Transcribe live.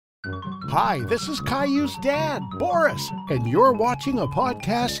Hi, this is Caillou's dad, Boris, and you're watching a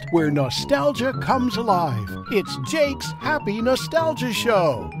podcast where nostalgia comes alive. It's Jake's Happy Nostalgia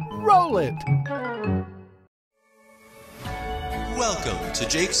Show. Roll it! Welcome to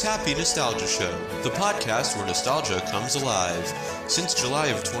Jake's Happy Nostalgia Show, the podcast where nostalgia comes alive. Since July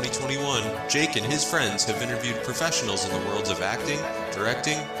of 2021, Jake and his friends have interviewed professionals in the worlds of acting,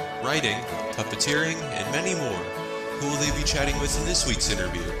 directing, writing, puppeteering, and many more. Who will they be chatting with in this week's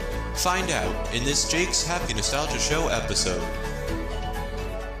interview? Find out in this Jake's Happy Nostalgia Show episode.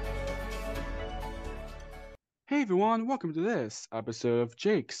 Hey everyone, welcome to this episode of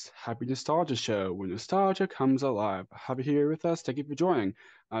Jake's Happy Nostalgia Show, where nostalgia comes alive. Happy here with us. Thank you for joining.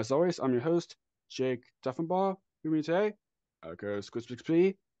 As always, I'm your host, Jake Deffinbaugh. With me today, our co-host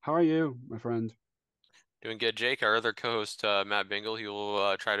Bixby. How are you, my friend? Doing good, Jake. Our other co-host, Matt Bingel, he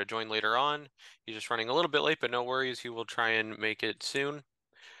will try to join later on. He's just running a little bit late, but no worries. He will try and make it soon.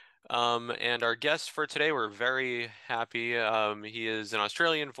 And our guest for today, we're very happy. He is an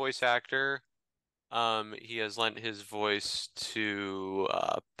Australian voice actor. He has lent his voice to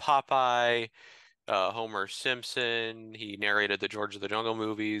Popeye, Homer Simpson. He narrated the George of the Jungle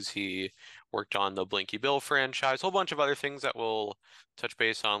movies. He worked on the Blinky Bill franchise, a whole bunch of other things that we'll touch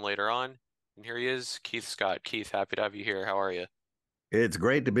base on later on. And here he is, Keith Scott. Keith, happy to have you here. How are you? It's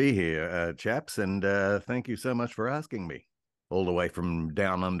great to be here, chaps, and thank you so much for asking me, all the way from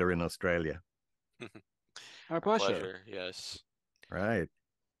down under in Australia. Our pleasure. Yes. Right.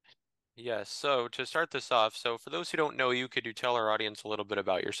 Yes. So to start this off, so for those who don't know you, could you tell our audience a little bit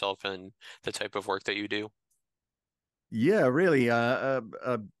about yourself and the type of work that you do? Yeah, really. All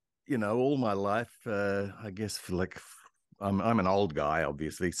my life, I guess, I'm an old guy,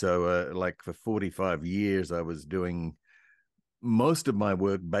 obviously. So, for 45 years, I was doing most of my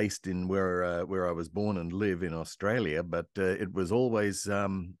work based in where I was born and live in Australia, but it was always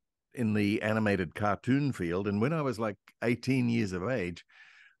in the animated cartoon field. And when I was like 18 years of age,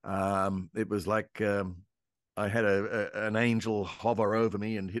 it was like I had an angel hover over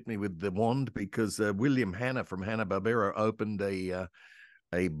me and hit me with the wand, because William Hanna from Hanna-Barbera opened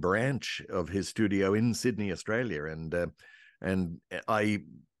a branch of his studio in Sydney, Australia, and I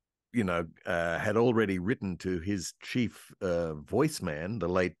had already written to his chief voice man, the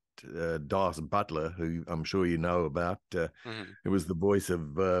late Doss Butler, who I'm sure you know about. It was the voice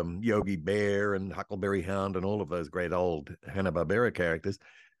of Yogi Bear and Huckleberry Hound and all of those great old Hanna-Barbera characters.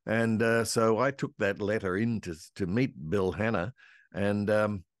 And so I took that letter in to meet Bill Hanna,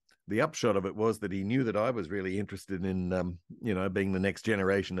 and the upshot of it was that he knew that I was really interested in, being the next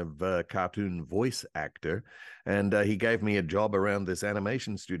generation of cartoon voice actor. And he gave me a job around this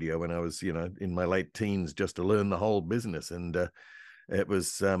animation studio when I was, in my late teens, just to learn the whole business. And it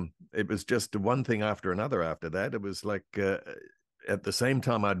was just one thing after another after that. It was like at the same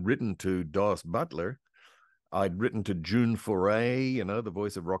time I'd written to Doss Butler, I'd written to June Foray, the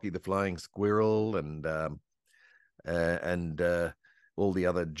voice of Rocky the Flying Squirrel, and all the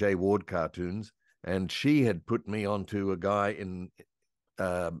other Jay Ward cartoons. And she had put me onto a guy in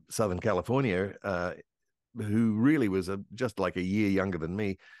Southern California who really was just like a year younger than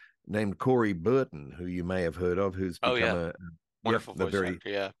me, named Corey Burton, who you may have heard of, who's become a wonderful voice very actor,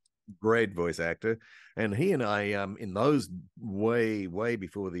 yeah. Great voice actor. And he and I, in those way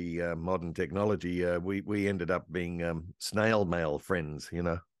before the modern technology, we ended up being snail mail friends,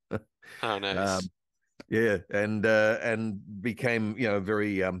 Oh, nice. Yeah, and became,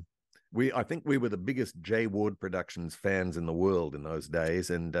 very. I think we were the biggest Jay Ward Productions fans in the world in those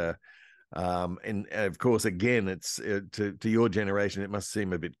days, and of course, again, it's to your generation, it must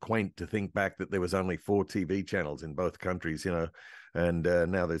seem a bit quaint to think back that there was only 4 TV channels in both countries, and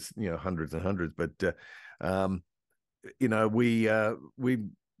now there's hundreds and hundreds. But we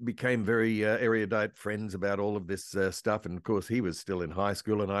became very erudite friends about all of this stuff, and of course, he was still in high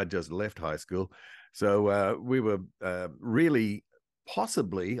school, and I just left high school. So we were really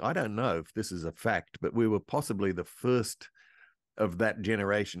possibly, I don't know if this is a fact, but we were possibly the first of that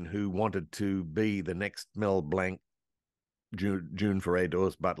generation who wanted to be the next Mel Blanc, June Foray,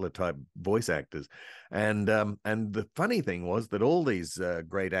 Doss Butler type voice actors. And the funny thing was that all these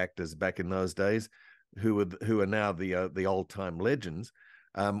great actors back in those days, who are now the old time legends,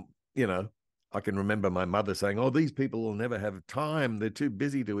 I can remember my mother saying, "Oh, these people will never have time. They're too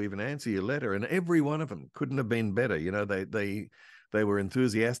busy to even answer your letter." And every one of them couldn't have been better. They were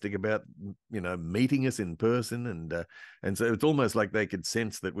enthusiastic about, meeting us in person. And so it's almost like they could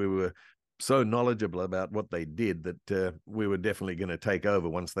sense that we were so knowledgeable about what they did that we were definitely going to take over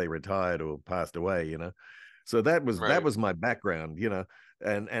once they retired or passed away, So that was my background,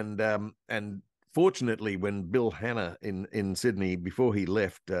 and fortunately, when Bill Hanna in Sydney, before he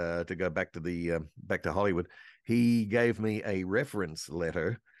left to go back to back to Hollywood, he gave me a reference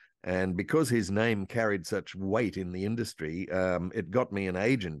letter. And because his name carried such weight in the industry, it got me an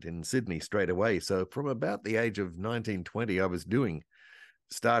agent in Sydney straight away. So from about the age of 19, 20, I was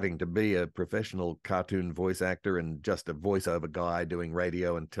starting to be a professional cartoon voice actor and just a voiceover guy doing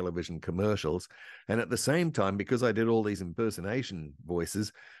radio and television commercials. And at the same time, because I did all these impersonation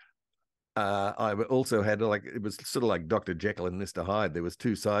voices, I also had it was sort of like Dr. Jekyll and Mr. Hyde. There was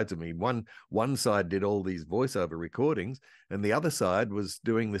two sides of me. One side did all these voiceover recordings, and the other side was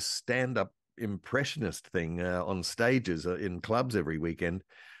doing this stand-up impressionist thing on stages in clubs every weekend,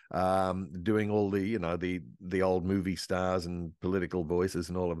 doing all the old movie stars and political voices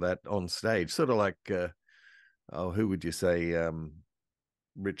and all of that on stage, sort of like who would you say,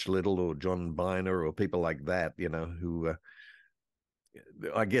 Rich Little or John Biner or people like that, who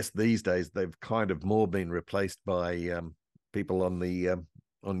I guess these days they've kind of more been replaced by people on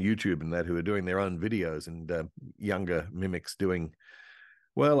YouTube and that, who are doing their own videos, and younger mimics doing.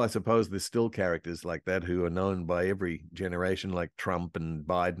 Well, I suppose there's still characters like that who are known by every generation, like Trump and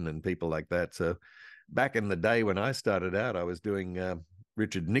Biden and people like that. So back in the day when I started out, I was doing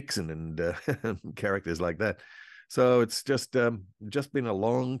Richard Nixon and characters like that. So it's just been a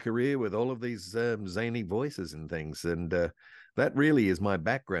long career with all of these zany voices and things, and that really is my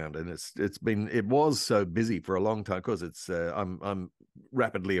background. And it was so busy for a long time, because I'm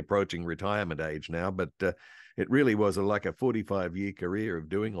rapidly approaching retirement age now, but it really was like a 45-year career of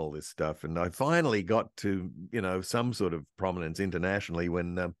doing all this stuff. And I finally got to some sort of prominence internationally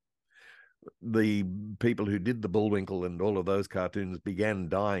when the people who did the Bullwinkle and all of those cartoons began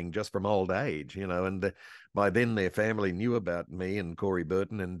dying just from old age, and by then their family knew about me and Corey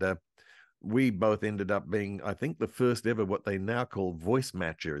Burton, and we both ended up being, I think, the first ever what they now call voice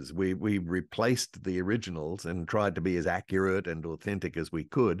matchers. We replaced the originals and tried to be as accurate and authentic as we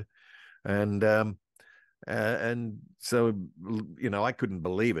could, and so I couldn't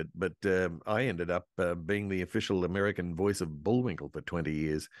believe it, but I ended up being the official American voice of Bullwinkle for 20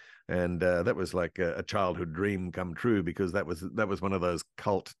 years, and that was like a childhood dream come true, because that was one of those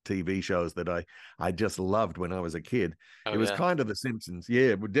cult TV shows that I just loved when I was a kid. Oh, it was yeah. kind of The Simpsons,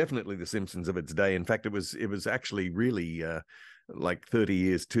 yeah, definitely The Simpsons of its day. In fact, it was actually really like 30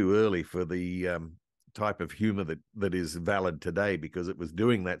 years too early for the type of humor that is valid today, because it was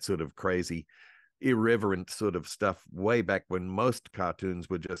doing that sort of crazy, irreverent sort of stuff way back when most cartoons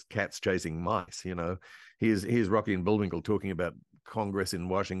were just cats chasing mice. Here's Rocky and Bullwinkle talking about Congress in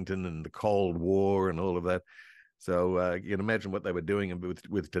Washington and the Cold War and all of that. So you can imagine what they were doing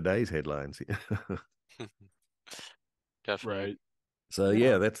with today's headlines. Definitely. Right. So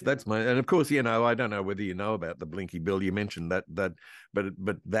yeah, that's my, and of course, I don't know whether you know about the Blinky Bill. You mentioned that, but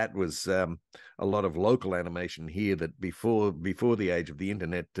that was a lot of local animation here that before the age of the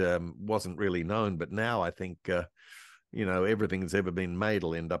internet wasn't really known. But now I think everything that's ever been made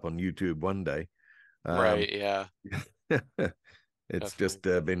will end up on YouTube one day. Right. Yeah. It's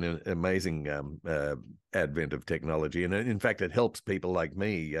Definitely. just been an amazing advent of technology. And in fact, it helps people like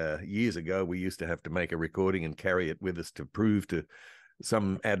me. Years ago, we used to have to make a recording and carry it with us to prove to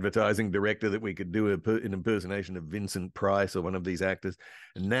some advertising director that we could do an impersonation of Vincent Price or one of these actors.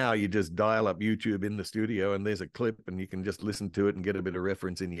 And now you just dial up YouTube in the studio and there's a clip, and you can just listen to it and get a bit of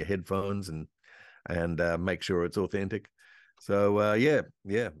reference in your headphones and make sure it's authentic. So yeah,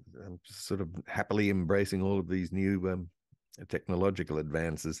 I'm just sort of happily embracing all of these new technological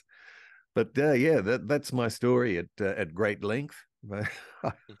advances. But yeah, that's my story at great length.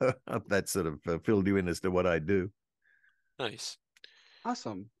 That sort of filled you in as to what I do. Nice.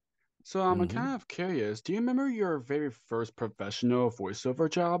 Awesome. So I'm kind of curious. Do you remember your very first professional voiceover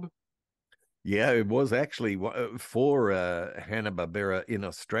job? Yeah, it was actually for Hanna-Barbera in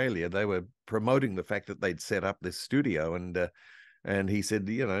Australia. They were promoting the fact that they'd set up this studio, and he said,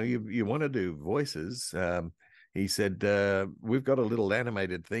 you want to do voices. He said, we've got a little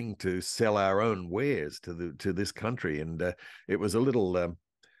animated thing to sell our own wares to this country. And it was a little,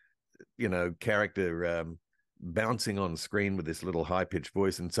 character bouncing on screen with this little high-pitched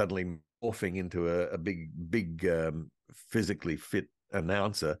voice and suddenly morphing into a big physically fit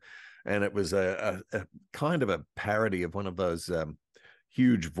announcer. And it was a kind of a parody of one of those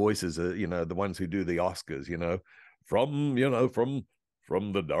huge voices, the ones who do the Oscars,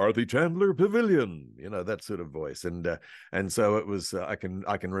 from the Dorothy Chandler Pavilion, that sort of voice. And so it was, I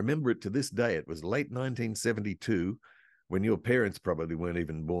can remember it to this day. It was late 1972, when your parents probably weren't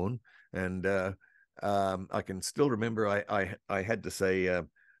even born. And I can still remember I had to say,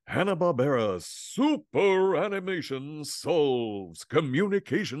 Hanna-Barbera Super Animation solves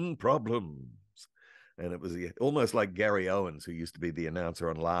communication problems. And it was almost like Gary Owens, who used to be the announcer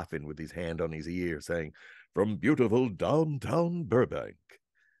on Laugh-In with his hand on his ear saying, "From beautiful downtown Burbank."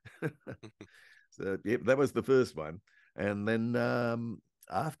 So yeah, that was the first one. And then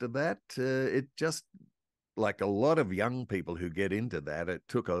after that, it just, like a lot of young people who get into that, it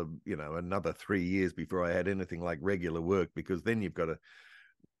took another 3 years before I had anything like regular work, because then you've got to,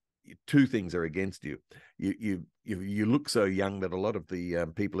 two things are against you. You look so young that a lot of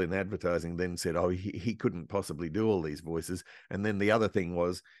the people in advertising then said, "Oh, he couldn't possibly do all these voices." And then the other thing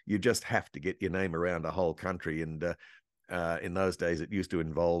was, you just have to get your name around a whole country. And in those days, it used to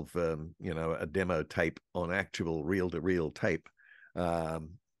involve a demo tape on actual reel-to-reel tape,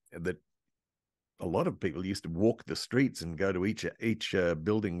 that a lot of people used to walk the streets and go to each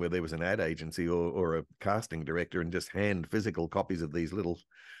building where there was an ad agency or a casting director and just hand physical copies of these little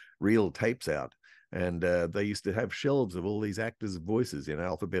reel tapes out. And they used to have shelves of all these actors' voices in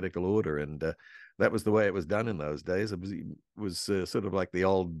alphabetical order. And that was the way it was done in those days. It was sort of like the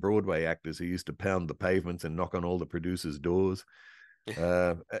old Broadway actors who used to pound the pavements and knock on all the producers' doors.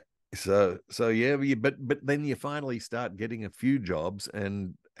 So yeah, but then you finally start getting a few jobs,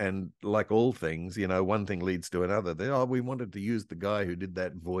 and like all things, one thing leads to another. We wanted to use the guy who did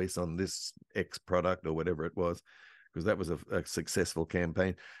that voice on this X product or whatever it was, because that was a successful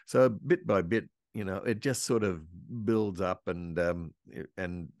campaign. So bit by bit, it just sort of builds up, and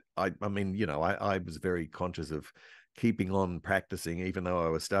I was very conscious of keeping on practicing, even though I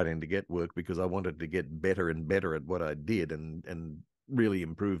was starting to get work, because I wanted to get better and better at what I did, and really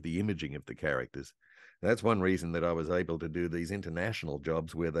improve the imaging of the characters. That's one reason that I was able to do these international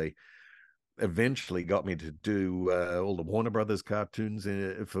jobs, where they eventually got me to do all the Warner Brothers cartoons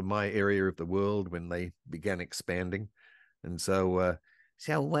for my area of the world when they began expanding. And so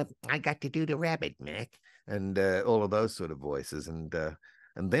I got to do the Rabbit, Mac, and all of those sort of voices. And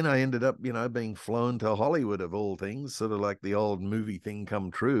then I ended up, being flown to Hollywood, of all things, sort of like the old movie thing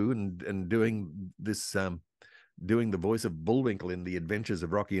come true, and doing this, doing the voice of Bullwinkle in The Adventures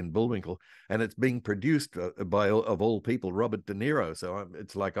of Rocky and Bullwinkle, and it's being produced by, of all people, Robert De Niro. So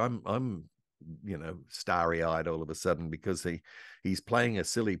it's like I'm starry-eyed all of a sudden, because he's playing a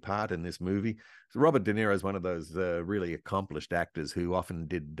silly part in this movie. So Robert De Niro is one of those really accomplished actors who often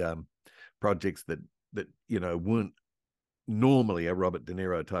did projects that weren't normally a Robert De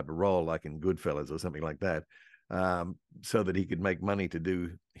Niro type of role, like in Goodfellas or something like that, so that he could make money to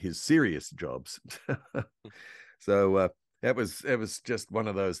do his serious jobs. So it was just one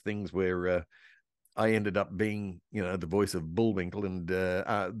of those things where I ended up being, the voice of Bullwinkle, and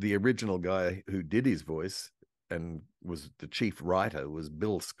the original guy who did his voice and was the chief writer was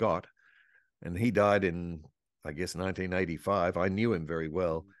Bill Scott, and he died in, I guess, 1985. I knew him very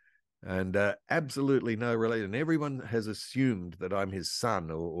well, and absolutely no relation. And everyone has assumed that I'm his son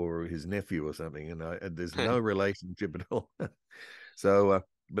or his nephew or something, and there's no relationship at all. So.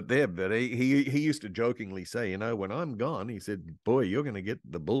 But he used to jokingly say, when I'm gone, he said, "Boy, you're going to get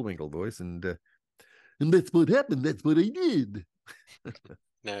the Bullwinkle voice," and that's what happened. That's what I did.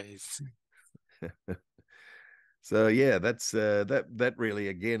 Nice. So yeah, that's that really,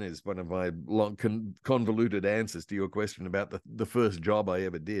 again, is one of my long convoluted answers to your question about the first job I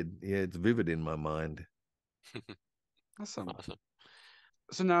ever did. Yeah, it's vivid in my mind. Awesome. Awesome.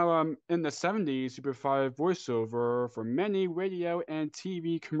 So now, in the 70s, you provided voiceover for many radio and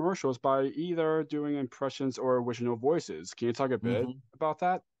TV commercials by either doing impressions or original voices. Can you talk a bit about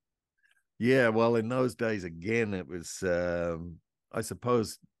that? Yeah, well, in those days, again, it was, I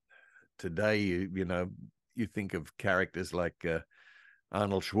suppose today, you think of characters like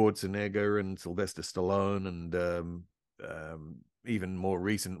Arnold Schwarzenegger and Sylvester Stallone, and even more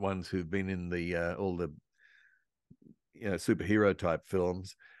recent ones who've been in the all the superhero type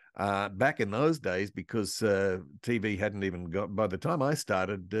films. Back in those days, because TV hadn't even got, by the time I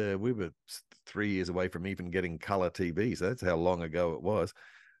started, we were 3 years away from even getting color TV. So that's how long ago it was.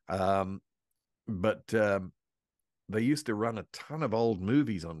 But they used to run a ton of old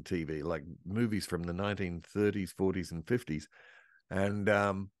movies on TV, like movies from the 1930s, 40s, and 50s.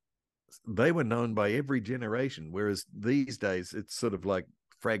 And they were known by every generation, whereas these days it's sort of like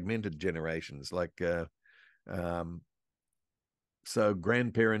fragmented generations, like so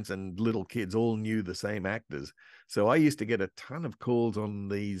grandparents and little kids all knew the same actors. So I used to get a ton of calls on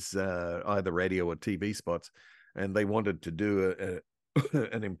these either radio or TV spots, and they wanted to do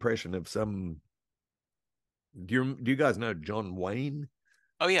an impression of some. Do you guys know John Wayne?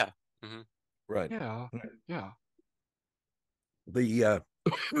 Oh yeah. Right. Yeah. The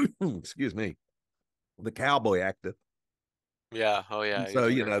excuse me, the cowboy actor. Yeah. Oh yeah. So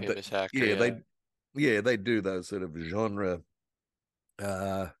He's a very famous actor. they do those sort of genre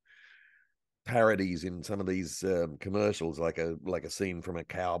parodies in some of these commercials, like a scene from a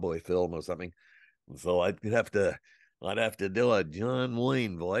cowboy film or something. And so I'd have to do a John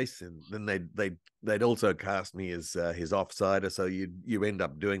Wayne voice, and then they'd also cast me as his offsider. So you end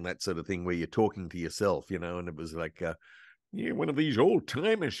up doing that sort of thing where you're talking to yourself, and it was like, yeah, one of these old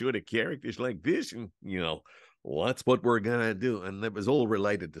timers sort of characters like this, and well, that's what we're gonna do. And it was all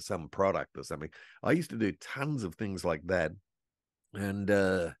related to some product or something. I used to do tons of things like that, and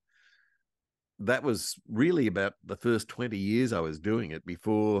that was really about the first 20 years I was doing it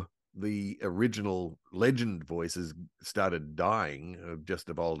before the original legend voices started dying just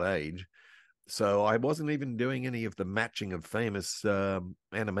of old age. So I wasn't even doing any of the matching of famous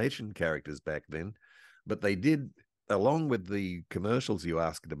animation characters back then. But they did, along with the commercials you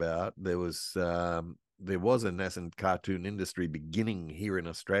asked about, there was a nascent cartoon industry beginning here in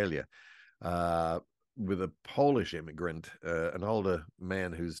Australia. With a Polish immigrant, an older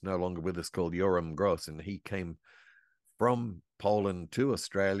man who's no longer with us called Joram Gross, and he came from Poland to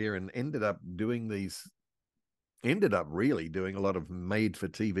Australia and ended up really doing a lot of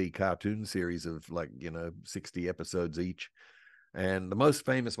made-for-TV cartoon series of 60 episodes each. And the most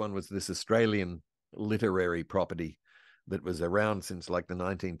famous one was this Australian literary property that was around since like the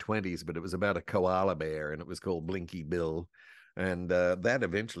 1920s, but it was about a koala bear, and it was called Blinky Bill. And that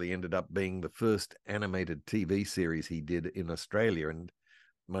eventually ended up being the first animated TV series he did in Australia. And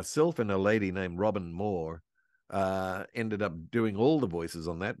myself and a lady named Robin Moore ended up doing all the voices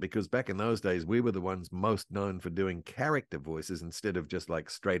on that, because back in those days, we were the ones most known for doing character voices instead of just like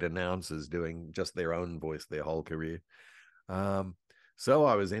straight announcers doing just their own voice their whole career. So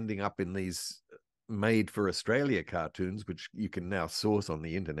I was ending up in these made for Australia cartoons, which you can now source on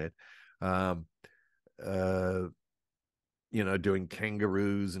the internet. Doing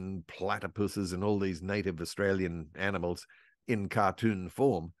kangaroos and platypuses and all these native Australian animals in cartoon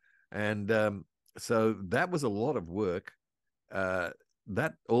form. And so that was a lot of work.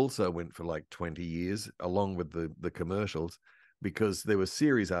 That also went for like 20 years, along with the commercials, because there was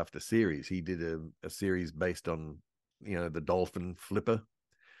series after series. He did a series based on, the dolphin Flipper. It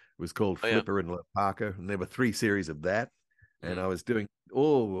was called Flipper and Parker, and there were 3 series of that. And I was doing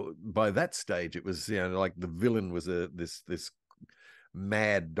by that stage, it was, like the villain was this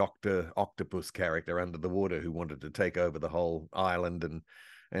mad Dr. Octopus character under the water who wanted to take over the whole island.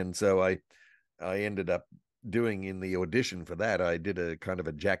 And so I ended up doing, in the audition for that, I did a kind of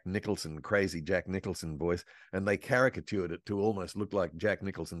a crazy Jack Nicholson voice, and they caricatured it to almost look like Jack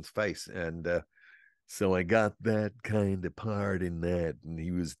Nicholson's face. And so I got that kind of part in that, and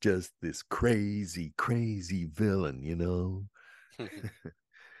he was just this crazy, crazy villain.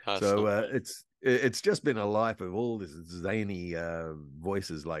 So it's just been a life of all this zany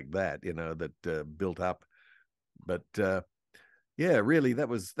voices like that, that built up. But yeah, really, that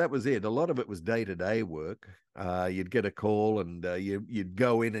was it. A lot of it was day-to-day work. You'd get a call, and you'd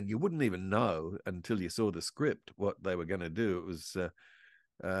go in, and you wouldn't even know until you saw the script what they were going to do. It was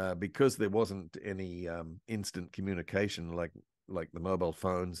because there wasn't any instant communication like the mobile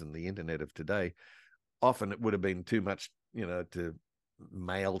phones and the internet of today. Often it would have been too much, to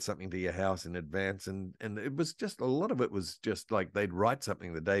mail something to your house in advance, and it was just, a lot of it was just like they'd write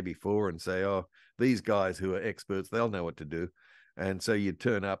something the day before and say, oh, these guys who are experts, they'll know what to do. And so you'd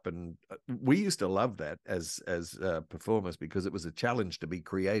turn up, and we used to love that as performers, because it was a challenge to be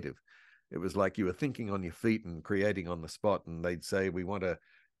creative. It was like you were thinking on your feet and creating on the spot, and they'd say, we want a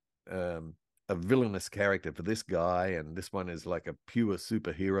villainous character for this guy, and this one is like a pure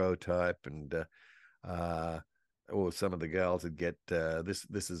superhero type, and or some of the girls would get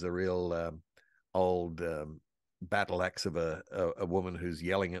this is a real old battle axe of a woman who's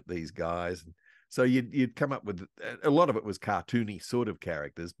yelling at these guys. So you'd come up with, a lot of it was cartoony sort of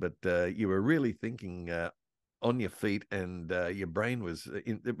characters, but you were really thinking on your feet, and your brain was,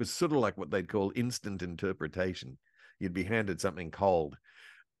 it was sort of like what they'd call instant interpretation. You'd be handed something cold,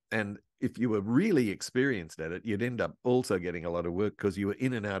 and if you were really experienced at it, you'd end up also getting a lot of work, because you were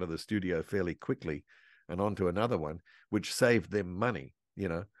in and out of the studio fairly quickly and onto another one, which saved them money.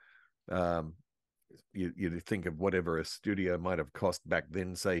 You think of whatever a studio might have cost back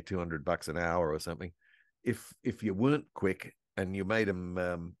then, say $200 an hour or something. If you weren't quick and you made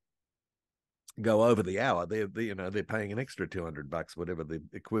them go over the hour, they're paying an extra $200, whatever the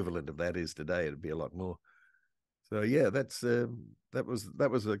equivalent of that is today. It'd be a lot more. So yeah, that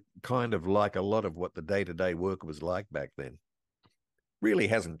was a kind of like a lot of what the day-to-day work was like back then. Really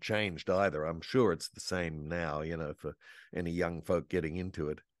hasn't changed either. I'm sure it's the same now, for any young folk getting into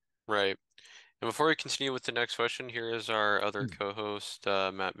it. Right. And before we continue with the next question, here is our other co-host,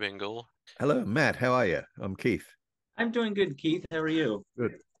 Matt Bingel. Hello, Matt. How are you? I'm Keith. I'm doing good, Keith. How are you?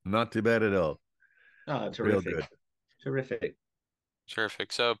 Good. Not too bad at all. Oh, Real terrific. good. Terrific.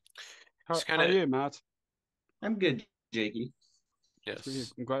 Terrific. So How, just kind how are of you, Matt? I'm good, Jakey. That's really,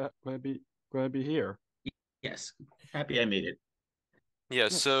 yes. I'm glad to be here. Yes. Happy I made it. Yeah,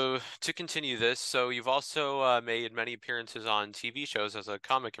 Yes. so to continue this, so you've also made many appearances on TV shows as a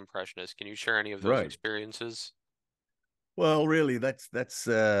comic impressionist. Can you share any of those Right. experiences? Well, really, that's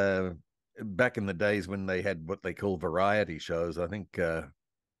back in the days when they had what they call variety shows. I think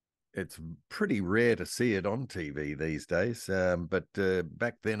it's pretty rare to see it on TV these days. But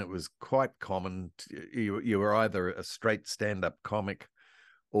back then, it was quite common. You were either a straight stand-up comic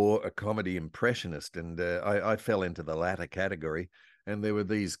or a comedy impressionist, and I fell into the latter category. And there were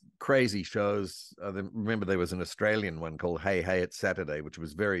these crazy shows. I remember there was an Australian one called "Hey Hey It's Saturday," which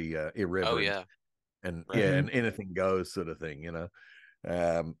was very Oh irreverent yeah, and right. yeah, and anything goes sort of thing, you know.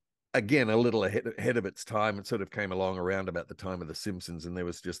 Um, Again, a little ahead of its time. It sort of came along around about the time of The Simpsons, and there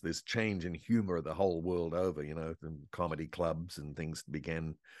was just this change in humor the whole world over, you know, and comedy clubs and things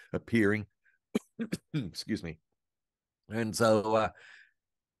began appearing. Excuse me. And so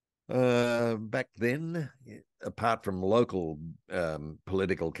back then, apart from local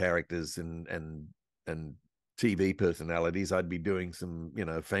political characters and TV personalities, I'd be doing some, you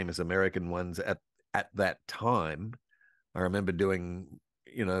know, famous American ones at that time. I remember doing,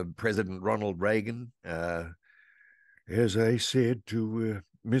 you know, President Ronald Reagan. As I said to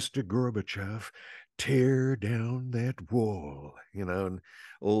Mr. Gorbachev, tear down that wall, you know, and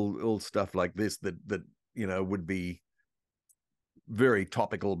all stuff like this that you know would be very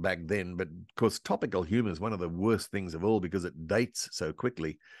topical back then. But of course, topical humor is one of the worst things of all because it dates so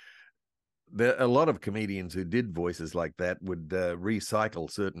quickly. There a lot of comedians who did voices like that would recycle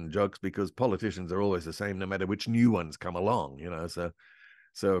certain jokes because politicians are always the same no matter which new ones come along, you know.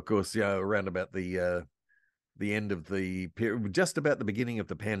 So of course, yeah, around about the end of the period, just about the beginning of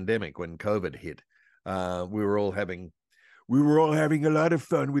the pandemic when COVID hit, we were all having a lot of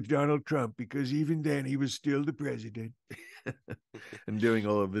fun with Donald Trump because even then he was still the president and doing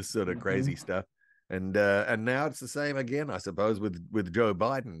all of this sort of crazy stuff. And now it's the same again, I suppose, with Joe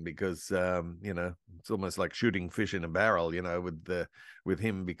Biden because you know, it's almost like shooting fish in a barrel, you know, with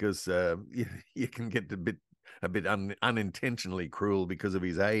him because you can get a bit unintentionally cruel because of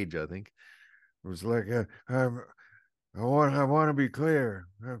his age. I think it was like I want to be clear.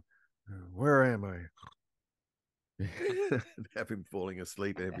 Where am I? Have him falling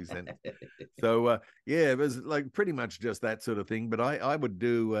asleep every sentence. So yeah, it was like pretty much just that sort of thing. But I would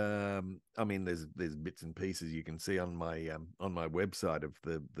do. I mean, there's bits and pieces you can see on my website of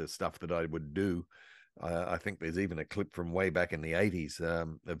the stuff that I would do. I think there's even a clip from way back in the 80s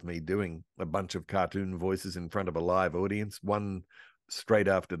of me doing a bunch of cartoon voices in front of a live audience, one straight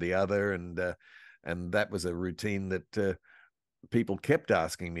after the other, and that was a routine that people kept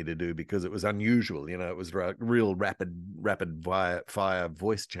asking me to do because it was unusual. You know, it was real rapid fire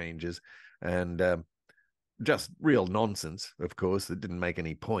voice changes and just real nonsense, of course. It didn't make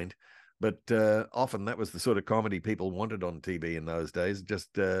any point. But often that was the sort of comedy people wanted on TV in those days.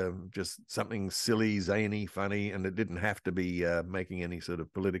 Just something silly, zany, funny, and it didn't have to be making any sort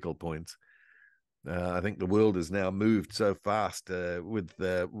of political points. I think the world has now moved so fast with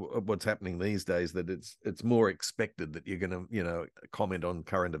what's happening these days that it's more expected that you're going to, you know, comment on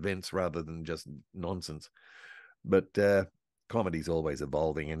current events rather than just nonsense. But comedy's always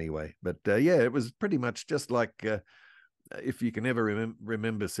evolving anyway. But yeah, it was pretty much just like if you can ever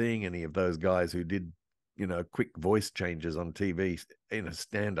remember seeing any of those guys who did, you know, quick voice changes on TV in a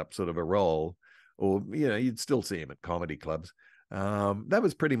stand-up sort of a role, or, you know, you'd still see them at comedy clubs. That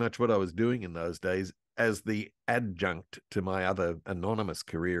was pretty much what I was doing in those days as the adjunct to my other anonymous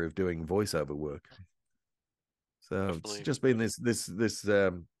career of doing voiceover work. So it's Definitely. just been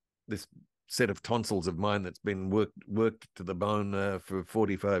this set of tonsils of mine that's been worked to the bone for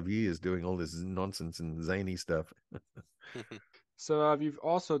 45 years doing all this nonsense and zany stuff. So you've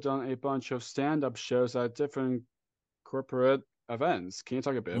also done a bunch of stand-up shows at different corporate events. Can you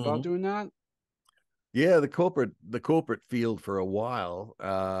talk a bit about doing that? Yeah, the corporate field for a while,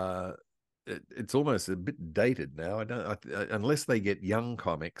 it's almost a bit dated now. Unless they get young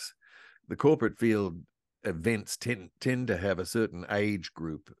comics, the corporate field events tend to have a certain age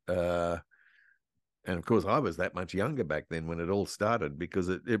group. And of course, I was that much younger back then when it all started because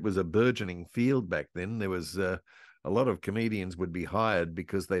it was a burgeoning field back then. There was a lot of comedians would be hired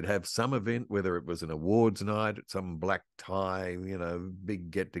because they'd have some event, whether it was an awards night, some black tie, you know, big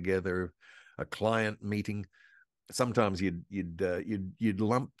get together, a client meeting. Sometimes you'd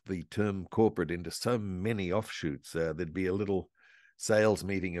lump the term corporate into so many offshoots. There'd be a little sales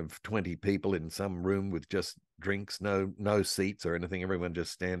meeting of 20 people in some room with just drinks, no seats or anything, everyone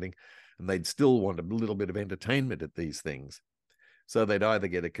just standing, and they'd still want a little bit of entertainment at these things. So they'd either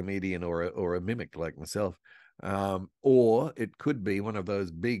get a comedian or a mimic like myself, or it could be one of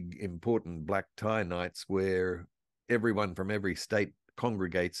those big important black tie nights where everyone from every state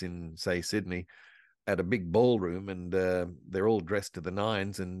congregates in, say, Sydney at a big ballroom, and they're all dressed to the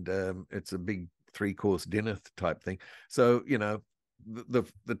nines, and it's a big 3-course dinner type thing. So, you know,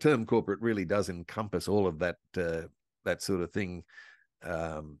 the term corporate really does encompass all of that sort of thing.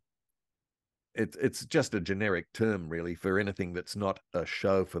 It's just a generic term, really, for anything that's not a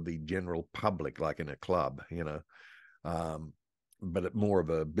show for the general public, like in a club, you know, but more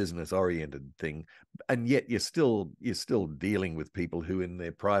of a business-oriented thing. And yet you're still dealing with people who in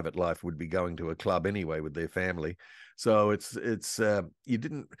their private life would be going to a club anyway with their family. So it's you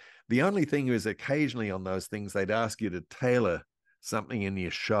didn't. The only thing is occasionally on those things they'd ask you to tailor something in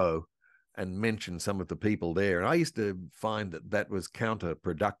your show and mention some of the people there. And I used to find that was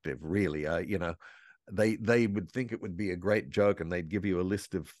counterproductive, really. You know, they would think it would be a great joke, and they'd give you a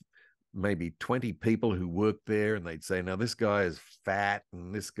list of maybe 20 people who work there, and they'd say, now this guy is fat,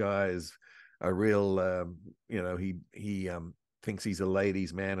 and this guy is a real, you know, he thinks he's a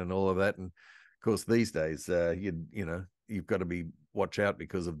ladies' man and all of that. And of course, these days, you know, you've got to watch out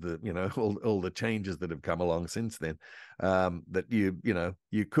because of the, you know, all the changes that have come along since then, that you know,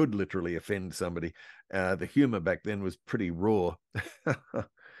 you could literally offend somebody. The humor back then was pretty raw.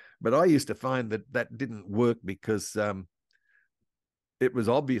 But I used to find that didn't work because it was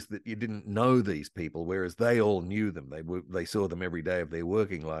obvious that you didn't know these people, whereas they all knew them. They saw them every day of their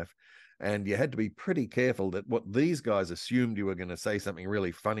working life. And you had to be pretty careful that what these guys assumed you were going to say something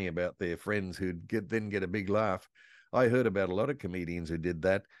really funny about their friends who'd then get a big laugh. I heard about a lot of comedians who did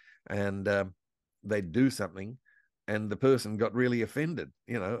that, and they'd do something, and the person got really offended,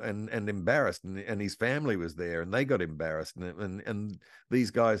 you know, and embarrassed, and his family was there, and they got embarrassed, and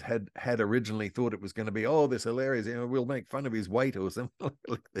these guys had originally thought it was going to be, oh, this hilarious, you know, we'll make fun of his weight or something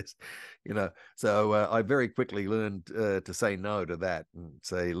like this, you know. So I very quickly learned to say no to that and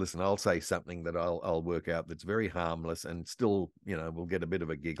say, listen, I'll say something that I'll work out that's very harmless and still, you know, we'll get a bit of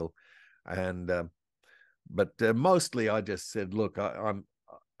a giggle, and but mostly I just said, look, I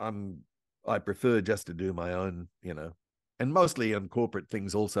prefer just to do my own, you know, and mostly on corporate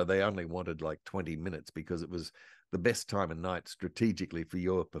things also, they only wanted like 20 minutes because it was the best time of night strategically for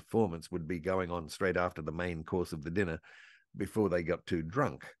your performance would be going on straight after the main course of the dinner before they got too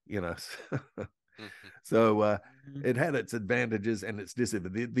drunk, you know. So it had its advantages and its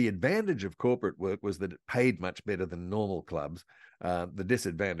disadvantages. The advantage of corporate work was that it paid much better than normal clubs. The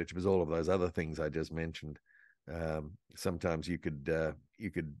disadvantage was all of those other things I just mentioned. Sometimes you could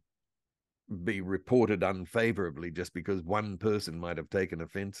be reported unfavorably just because one person might have taken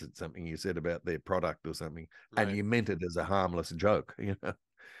offense at something you said about their product or something, right, and you meant it as a harmless joke, you know.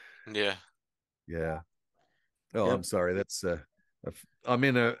 Yeah. Oh, yep. I'm sorry. That's I'm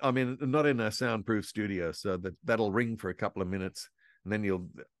not in a soundproof studio, so that'll ring for a couple of minutes, and then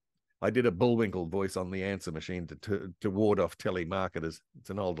I did a Bullwinkle voice on the answer machine to ward off telemarketers.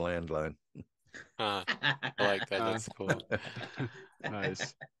 It's an old landline. I like that. That's cool.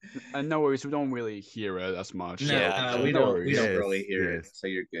 Nice. And no worries, we don't really hear it as much. No, so we don't really hear it. So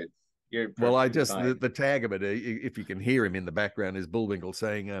you're good. You're well. I just fine. the tag of it, if you can hear him in the background, is Bullwinkle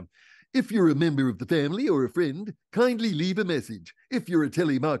saying, if you're a member of the family or a friend, kindly leave a message. If you're a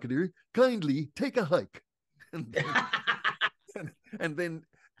telemarketer, kindly take a hike. And then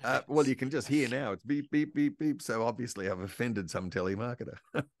well, you can just hear now. It's beep, beep, beep, beep. So obviously I've offended some telemarketer.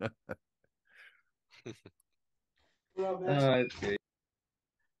 That's great.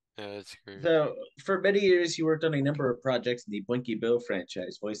 Yeah, that's great. So, for many years, you worked on a number of projects in the Blinky Bill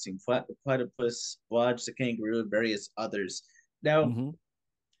franchise, voicing Flap the Platypus, Splodge the Kangaroo, and various others. Now,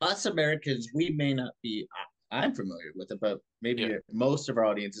 us Americans, we may not be, I'm familiar with it, but maybe most of our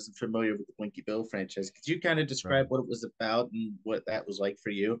audience isn't familiar with the Blinky Bill franchise. Could you kind of describe what it was about and what that was like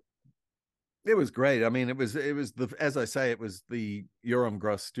for you? It was great. I mean, it was as I say, it was the Yoram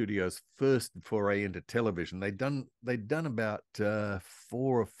Gross Studios' first foray into television. They'd done about 4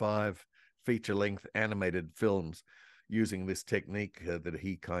 or 5 feature-length animated films using this technique that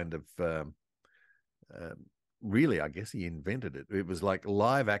he kind of really, I guess he invented it. It was like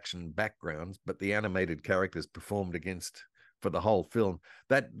live action backgrounds, but the animated characters performed against for the whole film.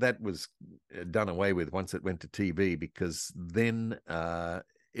 That was done away with once it went to TV, because then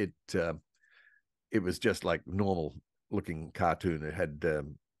it was just like normal looking cartoon. It had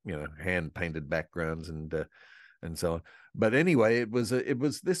hand painted backgrounds and so on. But anyway, it was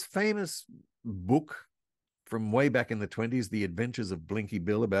this famous book from way back in the 20s, The Adventures of Blinky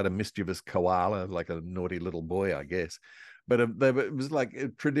Bill, about a mischievous koala, like a naughty little boy, I guess. But it was like a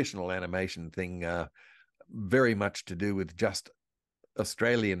traditional animation thing, very much to do with just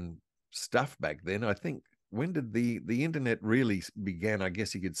Australian stuff back then. I think, when did the internet really began? I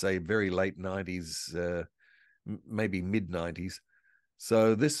guess you could say very late 90s, maybe mid 90s.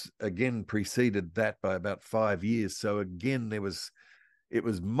 So this again preceded that by about 5 years. So again, it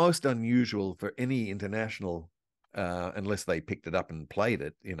was most unusual for any international, unless they picked it up and played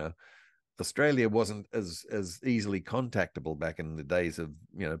it. Australia wasn't as easily contactable back in the days of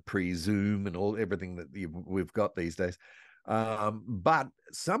pre-Zoom and everything that we've got these days. But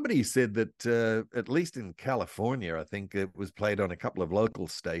somebody said that at least in California, I think it was played on a couple of local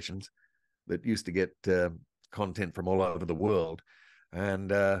stations that used to get content from all over the world,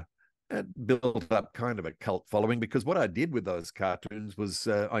 and it built up kind of a cult following, because what I did with those cartoons was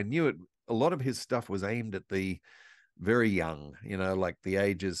I knew a lot of his stuff was aimed at the very young, like the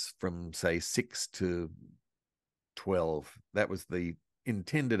ages from, say, 6 to 12. That was the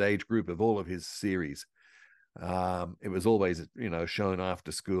intended age group of all of his series. It was always, shown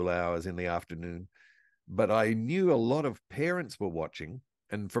after school hours in the afternoon. But I knew a lot of parents were watching.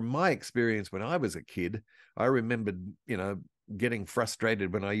 And from my experience when I was a kid, I remembered, getting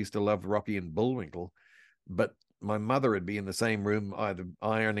frustrated when I used to love Rocky and Bullwinkle. But my mother would be in the same room, either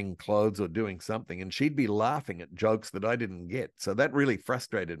ironing clothes or doing something, and she'd be laughing at jokes that I didn't get. So that really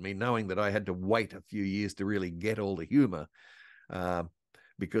frustrated me, knowing that I had to wait a few years to really get all the humor,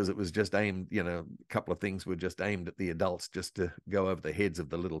 because it was just aimed, a couple of things were just aimed at the adults, just to go over the heads of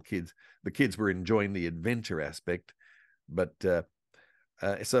the little kids. The kids were enjoying the adventure aspect. But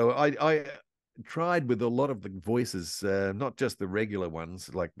so I tried with a lot of the voices, not just the regular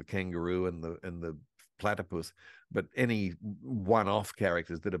ones like the kangaroo and the platypus, but any one-off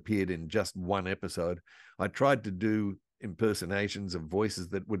characters that appeared in just one episode. I tried to do impersonations of voices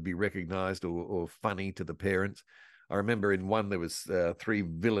that would be recognized or funny to the parents. I remember in one there was 3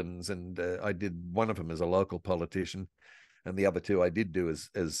 villains, and I did one of them as a local politician, and the other 2 I did do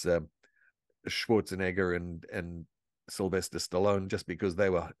as Schwarzenegger and Sylvester Stallone, just because they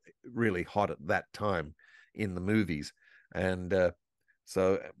were really hot at that time in the movies. And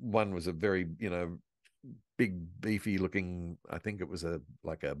so one was a very, big, beefy looking, I think it was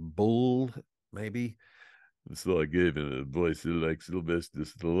like a bull, maybe. So I gave him a voice like Sylvester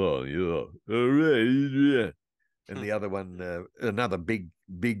Stallone, all right, yeah. And the other one, another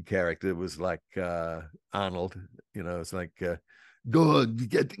big character, was like Arnold. It's like, go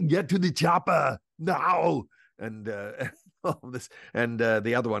get to the chopper now. And all this, and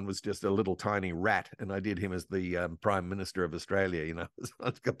the other one was just a little tiny rat, and I did him as the Prime Minister of Australia, as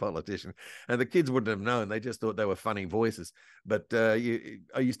like a politician. And the kids wouldn't have known; they just thought they were funny voices. But I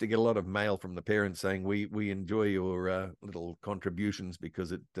used to get a lot of mail from the parents saying, "We enjoy your little contributions,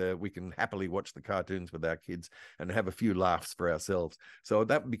 because we can happily watch the cartoons with our kids and have a few laughs for ourselves." So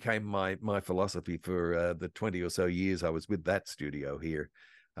that became my philosophy for the 20 or so years I was with that studio here,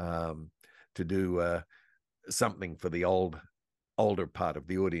 to do something for the older part of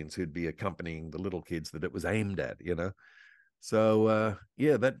the audience who'd be accompanying the little kids that it was aimed at. So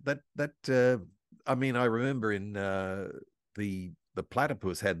yeah, that I mean, I remember in the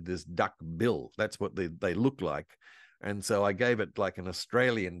platypus had this duck bill. That's what they look like. And so I gave it like an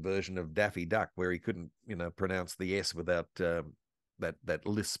Australian version of Daffy Duck, where he couldn't pronounce the S without that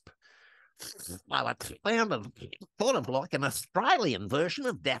lisp. Well, it sounded sort of like an Australian version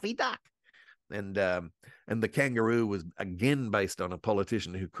of Daffy Duck. And the kangaroo was again based on a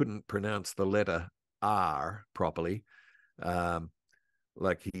politician who couldn't pronounce the letter R properly.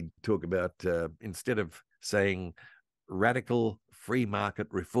 Like he'd talk about, instead of saying radical free market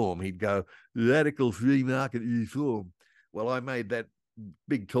reform, he'd go radical free market reform. Well, I made that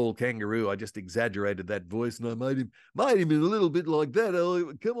big tall kangaroo, I just exaggerated that voice, and I made him a little bit like that.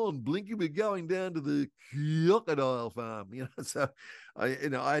 Oh, come on, Blinky, we're going down to the crocodile farm. So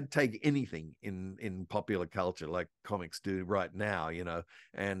I'd take anything in popular culture, like comics do right now,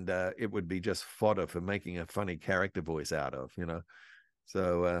 and it would be just fodder for making a funny character voice out of.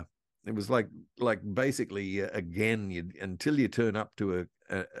 So it was like basically, again, until you turn up to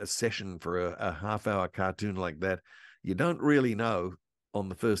a session for a half-hour cartoon like that, you don't really know on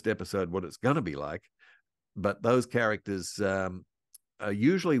the first episode what it's going to be like. But those characters are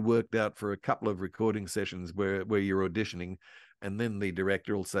usually worked out for a couple of recording sessions where you're auditioning, and then the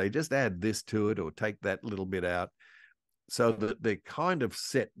director will say, just add this to it or take that little bit out, so that they're kind of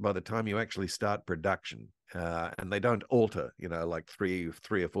set by the time you actually start production. And they don't alter, like three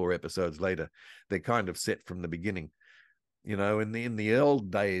or four episodes later. They're kind of set from the beginning. In the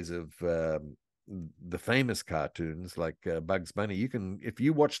old days of the famous cartoons like Bugs Bunny, you can, if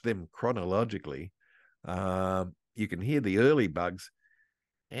you watch them chronologically, you can hear the early Bugs.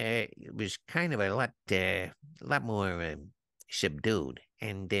 It was kind of a lot more subdued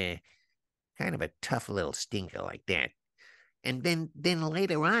and kind of a tough little stinker like that. And then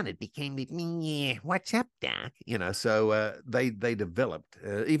later on, it became, yeah, what's up, Doc? So they developed.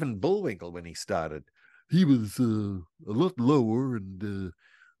 Even Bullwinkle, when he started, he was a lot lower and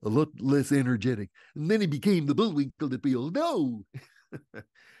a lot less energetic, and then he became the Bullwinkle that we all know.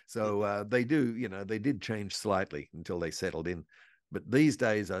 So they did change slightly until they settled in. But these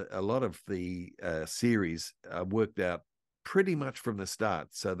days, a lot of the series are worked out pretty much from the start.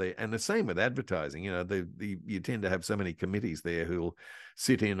 So and the same with advertising. You tend to have so many committees there who'll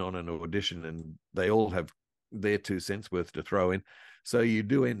sit in on an audition, and they all have their 2 cents worth to throw in. So you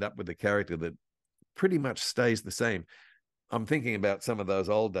do end up with a character that pretty much stays the same. I'm thinking about some of those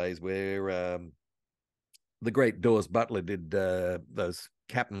old days where the great Dawes Butler did those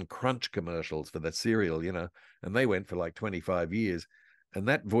Captain Crunch commercials for the cereal, and they went for like 25 years. And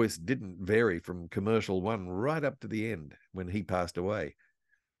that voice didn't vary from commercial one right up to the end when he passed away.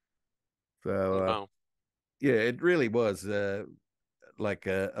 So, Wow. Yeah, it really was like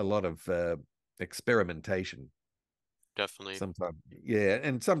a lot of experimentation. Definitely. Sometimes, yeah,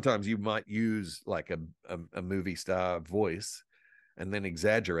 and sometimes you might use like a movie star voice and then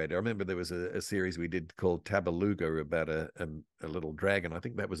exaggerate. I remember there was a series we did called Tabaluga about a little dragon. I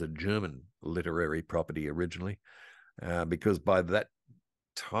think that was a German literary property originally, because by that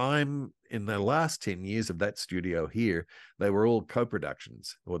time, in the last 10 years of that studio here, they were all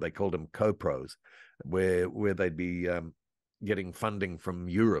co-productions, or they called them co-pros, where they'd be getting funding from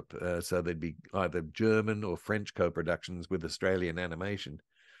Europe. So they'd be either German or French co-productions with Australian animation.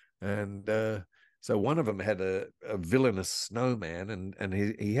 And so one of them had a villainous snowman, and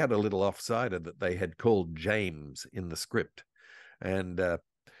he had a little offsider that they had called James in the script.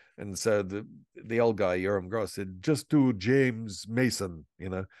 And so the old guy, Yoram Gross, said, just do James Mason,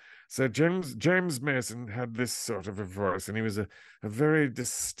 So James Mason had this sort of a voice, and he was a very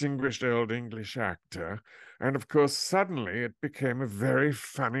distinguished old English actor. And of course, suddenly it became a very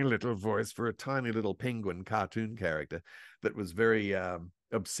funny little voice for a tiny little penguin cartoon character that was very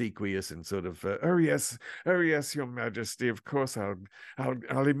obsequious and sort of, oh yes, Your Majesty, of course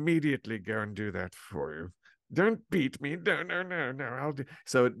I'll immediately go and do that for you. Don't beat me. No. I'll do.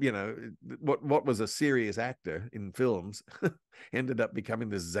 So, what was a serious actor in films ended up becoming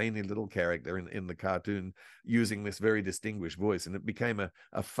this zany little character in the cartoon using this very distinguished voice. And it became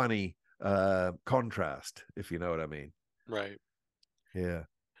a funny contrast, if you know what I mean. Right. Yeah.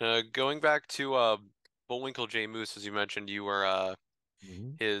 Going back to Bullwinkle J Moose, as you mentioned, you were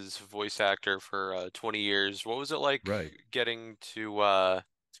his voice actor for 20 years. What was it like getting to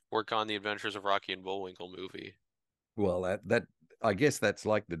work on the Adventures of Rocky and Bullwinkle movie? Well, that I guess that's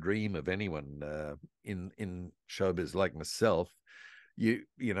like the dream of anyone in showbiz like myself. You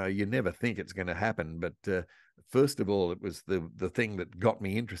never think it's going to happen, but first of all, it was the thing that got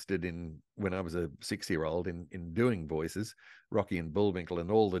me interested in when I was a 6-year-old in doing voices, Rocky and Bullwinkle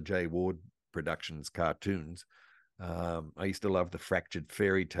and all the J. Ward Productions cartoons. I used to love the Fractured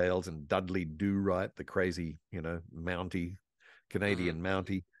Fairy Tales and Dudley Do-Right, the crazy, Mountie, Canadian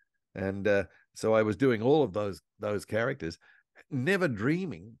Mountie. And so I was doing all of those characters, never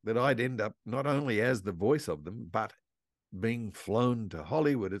dreaming that I'd end up not only as the voice of them, but being flown to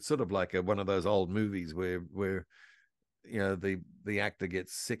Hollywood. It's sort of like one of those old movies where the actor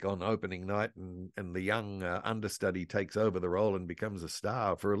gets sick on opening night, and the young understudy takes over the role and becomes a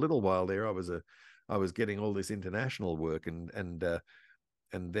star. For a little while there, I was getting all this international work, and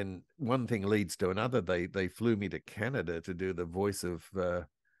then one thing leads to another. They flew me to Canada to do the voice of.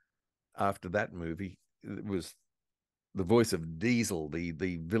 After that movie, it was the voice of Diesel, the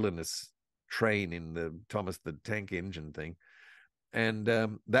villainous train in the Thomas the Tank Engine thing, and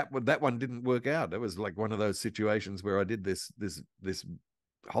that one didn't work out. It was like one of those situations where I did this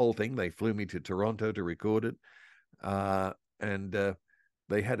whole thing. They flew me to Toronto to record it, and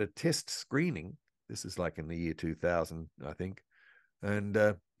they had a test screening. This is like in the year 2000, I think,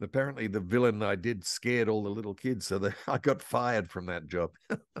 and apparently the villain I did scared all the little kids, so I got fired from that job.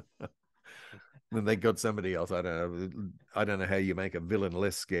 And they got somebody else. I don't know how you make a villain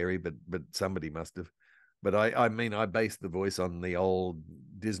less scary, but somebody must have. But I mean, I based the voice on the old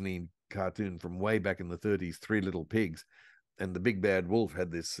Disney cartoon from way back in the 30s, Three Little Pigs. And the big bad wolf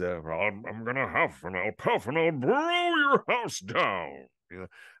had this, I'm going to huff and I'll puff and I'll blow your house down.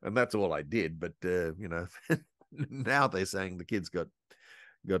 And that's all I did. But, now they're saying the kids got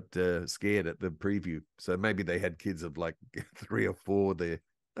scared at the preview. So maybe they had kids of like 3 or 4 there.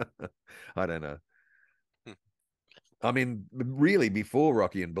 I don't know. Hmm. I mean, really, before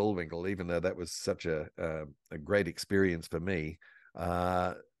Rocky and Bullwinkle, even though that was such a great experience for me,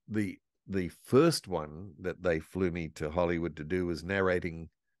 the first one that they flew me to Hollywood to do was narrating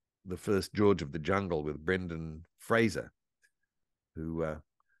the first George of the Jungle with Brendan Fraser, who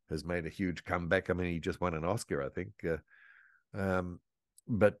has made a huge comeback. I mean, he just won an Oscar, I think.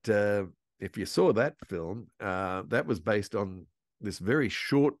 But if you saw that film, that was based on this very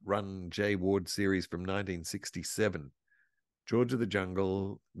short-run Jay Ward series from 1967, George of the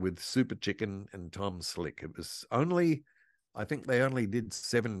Jungle with Super Chicken and Tom Slick. It was only, I think they only did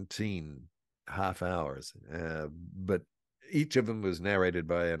 17 half hours, but each of them was narrated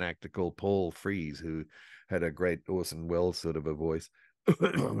by an actor called Paul Frees, who had a great Orson Welles sort of a voice.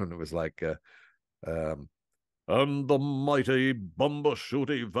 And it was like, and the mighty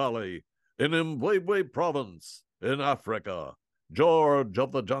Bumbushuti Valley in Mwewe Province in Africa, George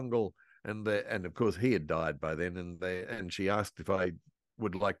of the Jungle. And of course he had died by then, and she asked if I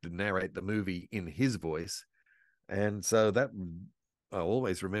would like to narrate the movie in his voice. And so that I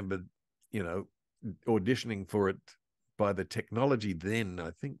always remembered, auditioning for it by the technology then,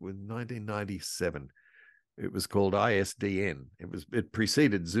 I think was 1997. It was called ISDN. It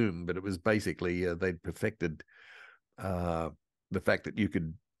preceded Zoom, but it was basically they'd perfected the fact that you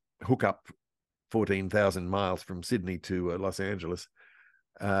could hook up 14,000 miles from Sydney to Los Angeles,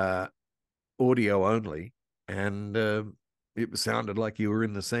 audio only, and it sounded like you were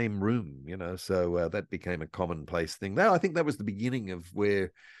in the same room, so that became a commonplace thing. Now, I think that was the beginning of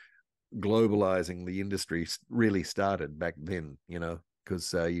where globalizing the industry really started back then,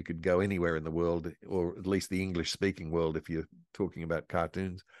 because you could go anywhere in the world, or at least the English-speaking world, if you're talking about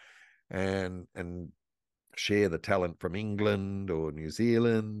cartoons, and share the talent from England or New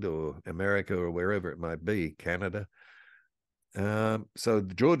Zealand or America or wherever it might be, Canada. So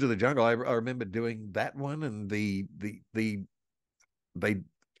the George of the Jungle, I remember doing that one, and the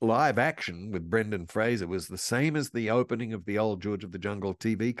live action with Brendan Fraser was the same as the opening of the old George of the Jungle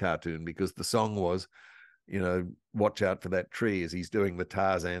TV cartoon, because the song was, watch out for that tree, as he's doing the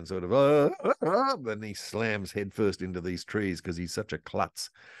Tarzan sort of, then he slams headfirst into these trees because he's such a klutz.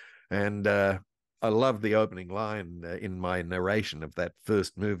 And I love the opening line in my narration of that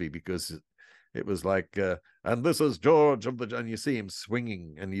first movie, because it was like, and this is George of the, and you see him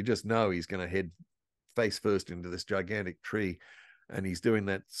swinging, and you just know he's going to head face first into this gigantic tree, and he's doing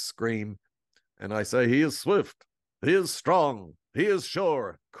that scream. And I say, he is swift, he is strong, he is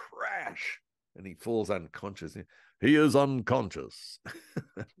sure. Crash, and he falls unconscious. He is unconscious.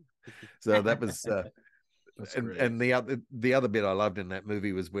 So that was. And the other bit I loved in that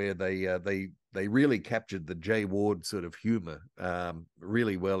movie was where they really captured the Jay Ward sort of humor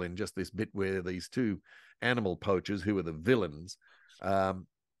really well, in just this bit where these two animal poachers, who are the villains,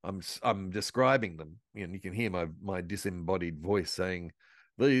 I'm describing them, and you can hear my disembodied voice saying,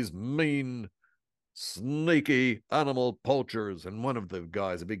 "These mean, sneaky animal poachers," and one of the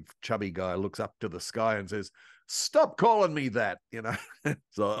guys, a big chubby guy, looks up to the sky and says, "Stop calling me that,"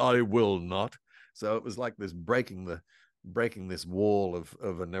 So I will not. So it was like this breaking this wall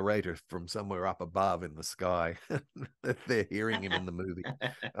of a narrator from somewhere up above in the sky. They're hearing him in the movie.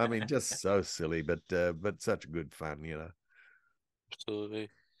 I mean, just so silly, but such good fun, Absolutely.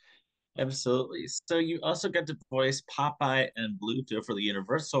 Absolutely. So you also got to voice Popeye and Bluto for the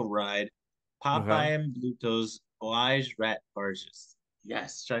Universal ride, Popeye and Bluto's Oblige Rat Barges.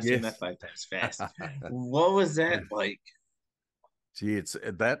 Yes, try saying that 5 times fast. What was that like? Gee, it's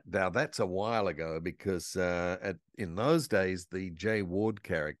that's a while ago, because in those days, the Jay Ward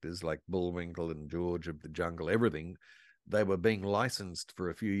characters like Bullwinkle and George of the Jungle, everything, they were being licensed for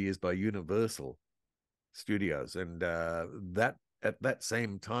a few years by Universal Studios, and that at that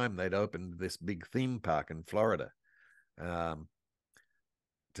same time they'd opened this big theme park in Florida,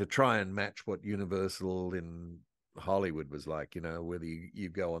 to try and match what Universal in Hollywood was like, whether you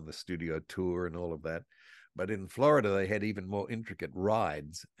go on the studio tour and all of that. But in Florida, they had even more intricate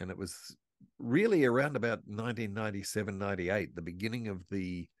rides, and it was really around about 1997, 98, the beginning of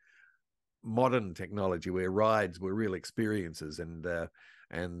the modern technology, where rides were real experiences, and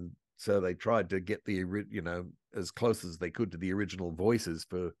so they tried to get as close as they could to the original voices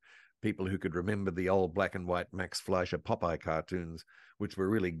for people who could remember the old black and white Max Fleischer Popeye cartoons, which were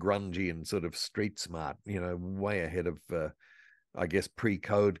really grungy and sort of street smart, way ahead of, I guess,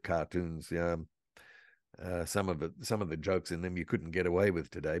 pre-code cartoons. Some of the jokes in them you couldn't get away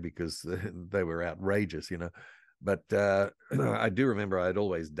with today because they were outrageous, But I do remember I'd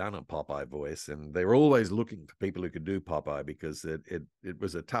always done a Popeye voice, and they were always looking for people who could do Popeye, because it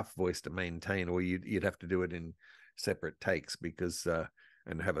was a tough voice to maintain, or you'd have to do it in separate takes, because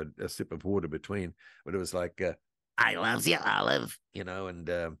and have a sip of water between. But it was like, I loves you, Olive.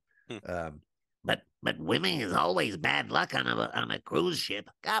 and But women is always bad luck on a cruise ship.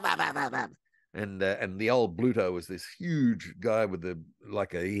 and the old Bluto was this huge guy with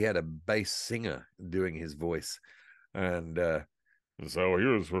he had a bass singer doing his voice, and so he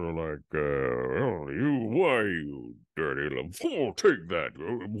was sort of like, why you dirty little fool, take that,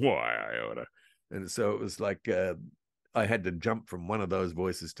 why I oughta. And so it was like I had to jump from one of those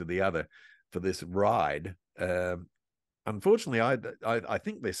voices to the other for this ride. Unfortunately, I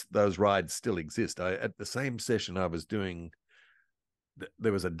think those rides still exist. At the same session I was doing,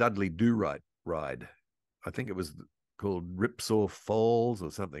 there was a Dudley Do-Right ride. I think it was called Ripsaw Falls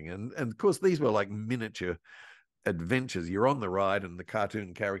or something. And of course, these were like miniature adventures. You're on the ride and the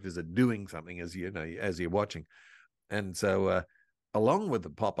cartoon characters are doing something as you're watching. And so along with the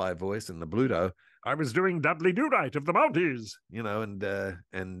Popeye voice and the Bluto, I was doing Dudley Do-Right of the Mounties,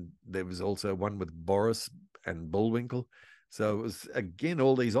 and there was also one with Boris and Bullwinkle. So it was again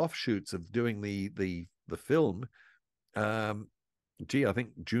all these offshoots of doing the film. I think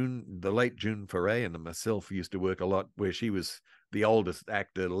the late June Foray and myself used to work a lot, where she was the oldest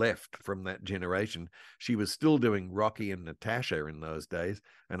actor left from that generation. She was still doing Rocky and Natasha in those days,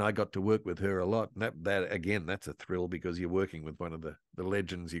 and I got to work with her a lot. And that again, that's a thrill, because you're working with one of the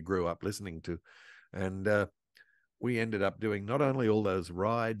legends you grew up listening to. And we ended up doing not only all those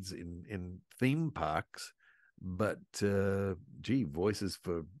rides in theme parks, but voices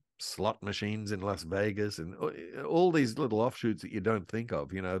for slot machines in Las Vegas and all these little offshoots that you don't think of,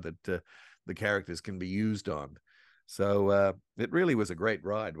 that the characters can be used on. So it really was a great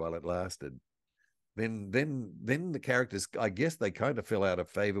ride while it lasted. Then the characters, I guess they kind of fell out of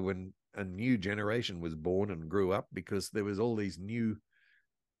favor when a new generation was born and grew up, because there was all these new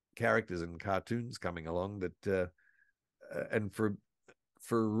characters and cartoons coming along that and for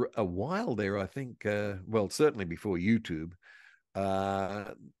a while there, I think, certainly before YouTube,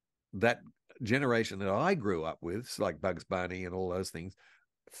 that generation that I grew up with, like Bugs Bunny and all those things,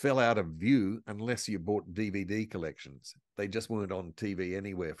 fell out of view unless you bought DVD collections. They just weren't on TV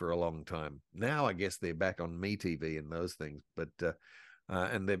anywhere for a long time. Now I guess they're back on MeTV and those things, but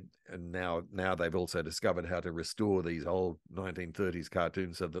now they've also discovered how to restore these old 1930s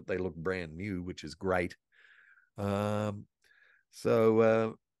cartoons so that they look brand new, which is great. Then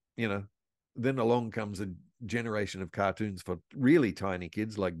along comes a generation of cartoons for really tiny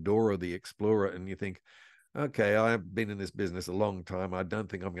kids like Dora the Explorer, and you think, okay, I've been in this business a long time. I don't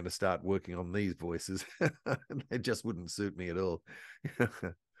think I'm going to start working on these voices. They just wouldn't suit me at all.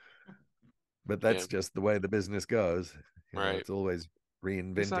 But that's just the way the business goes. It's always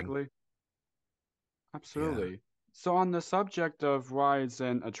reinventing. Exactly. Absolutely. Yeah. So on the subject of rides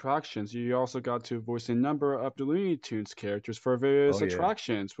and attractions, you also got to voice a number of the Looney Tunes characters for various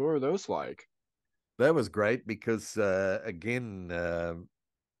attractions. What were those like? That was great because, again,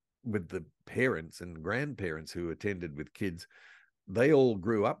 with the parents and grandparents who attended with kids, they all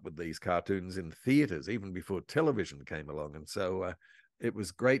grew up with these cartoons in theaters even before television came along. And so it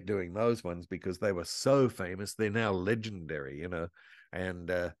was great doing those ones because they were so famous. They're now legendary, and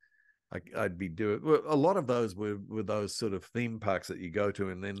I'd be doing a lot of those were those sort of theme parks that you go to,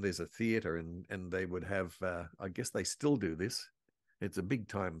 and then there's a theater, and they would have I guess they still do this. It's a big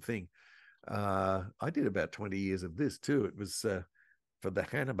time thing. I did about 20 years of this too. It was for the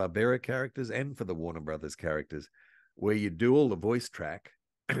Hanna-Barbera characters and for the Warner Brothers characters, where you do all the voice track,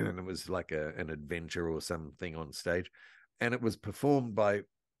 and it was like an adventure or something on stage, and it was performed by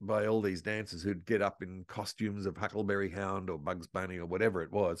all these dancers who'd get up in costumes of Huckleberry Hound or Bugs Bunny or whatever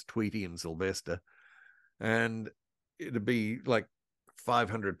it was, Tweety and Sylvester. And it'd be like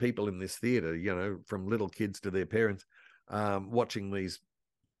 500 people in this theater, from little kids to their parents, watching these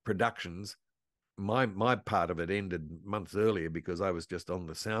productions. My part of it ended months earlier because I was just on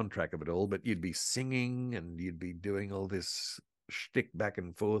the soundtrack of it all, but you'd be singing and you'd be doing all this shtick back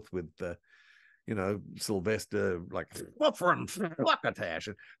and forth with Sylvester, like, Fluckatash.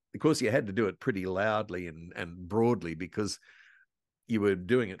 And of course, you had to do it pretty loudly and broadly because you were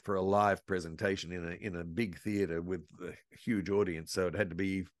doing it for a live presentation in a big theater with a huge audience. So it had to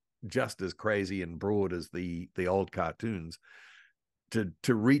be just as crazy and broad as the old cartoons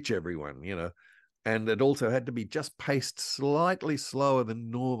to reach everyone, And it also had to be just paced slightly slower than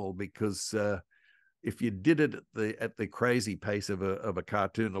normal because if you did it at the crazy pace of a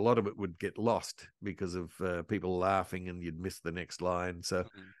cartoon, a lot of it would get lost because of people laughing, and you'd miss the next line. So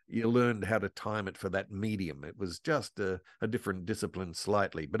you learned how to time it for that medium. It was just a different discipline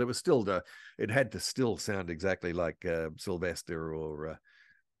slightly, but it was still it had to still sound exactly like Sylvester or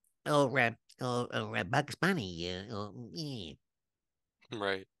Bugs Bunny.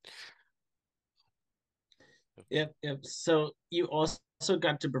 Right. Yep, yep. So you also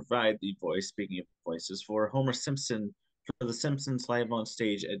got to provide the voice, speaking of voices, for Homer Simpson for The Simpsons live on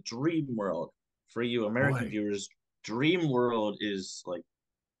stage at Dream World. For you American Boy, viewers, Dream World is like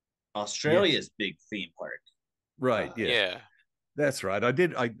yes, Australia's big theme park. right, yeah. Yeah. That's right.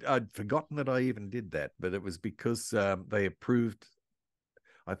 I'd forgotten that I even did that, but it was because they approved.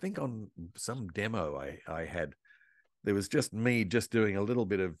 I think on some demo I had, there was just me just doing a little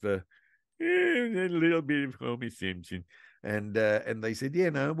bit of a little bit of Homer Simpson, and they said, yeah,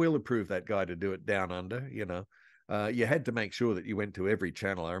 no, we'll approve that guy to do it down under. You had to make sure that you went to every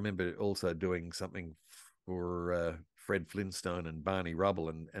channel. I remember also doing something for Fred Flintstone and Barney Rubble,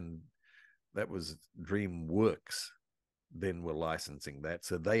 and that was DreamWorks then were licensing that,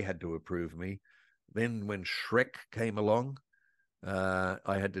 so they had to approve me. Then when Shrek came along, I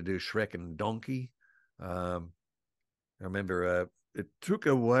had to do Shrek and Donkey. I remember it took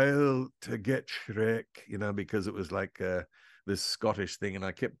a while to get Shrek, because it was like this Scottish thing, and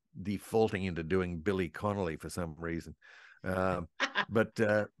I kept defaulting into doing Billy Connolly for some reason. But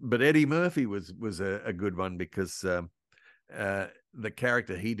Eddie Murphy was a good one because the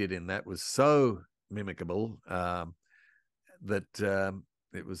character he did in that was so mimicable. That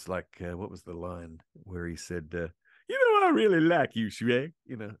it was like, what was the line where he said, I really like you, Shrek.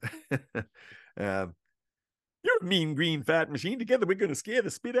 You're a mean green fat machine. Together we're going to scare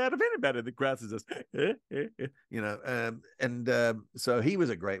the spit out of anybody that crosses us. So he was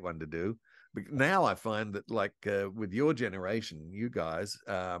a great one to do. But now I find that, like, with your generation, you guys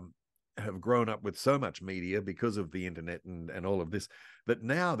have grown up with so much media because of the internet and all of this, that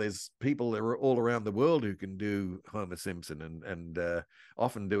now there's people that are all around the world who can do Homer Simpson and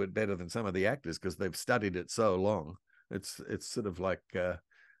often do it better than some of the actors because they've studied it so long. It's sort of like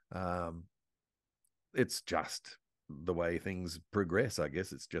it's just the way things progress. I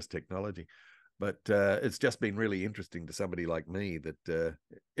guess it's just technology. But it's just been really interesting to somebody like me that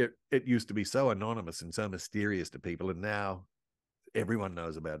it used to be so anonymous and so mysterious to people, and now everyone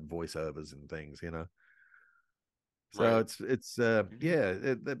knows about voiceovers and things. So Right. it's but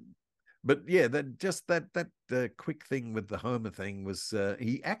yeah, that quick thing with the Homer thing was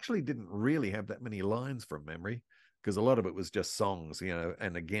he actually didn't really have that many lines from memory, because a lot of it was just songs,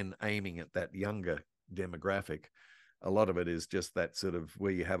 and again aiming at that younger demographic. A lot of it is just that sort of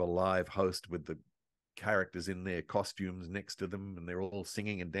where you have a live host with the characters in their costumes next to them, and they're all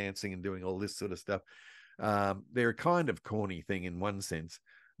singing and dancing and doing all this sort of stuff. They're a kind of corny thing in one sense,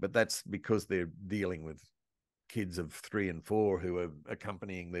 but that's because they're dealing with kids of 3 and 4 who are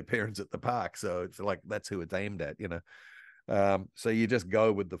accompanying their parents at the park. So it's like that's who it's aimed at, So you just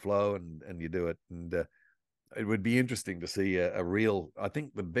go with the flow and you do it. And it would be interesting to see a real. I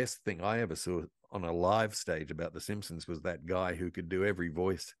think the best thing I ever saw on a live stage about The Simpsons was that guy who could do every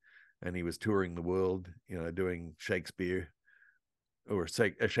voice, and he was touring the world, doing Shakespeare or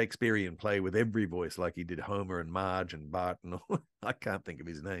a Shakespearean play with every voice, like he did Homer and Marge and Bart and all. I can't think of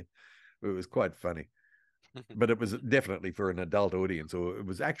his name, but it was quite funny. But it was definitely for an adult audience, or it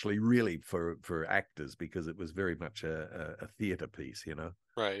was actually really for actors, because it was very much a theater piece,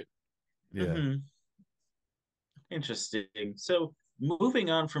 Right. Yeah. Mm-hmm. Interesting. So, moving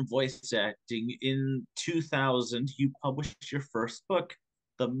on from voice acting, in 2000, you published your first book,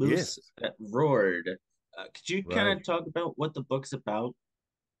 The Moose Yes. That Roared. Could you kind Right. of talk about what the book's about?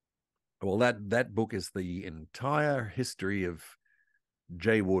 Well, that book is the entire history of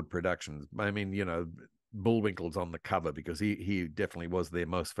J. Ward Productions. I mean, Bullwinkle's on the cover because he definitely was their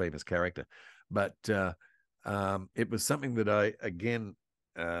most famous character. But it was something that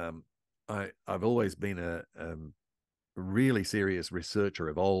I've always been a really serious researcher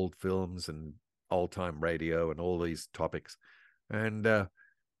of old films and old time radio and all these topics. And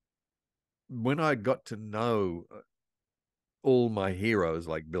when I got to know all my heroes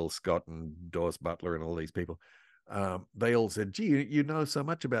like Bill Scott and Doris Butler and all these people, they all said, "Gee, you know so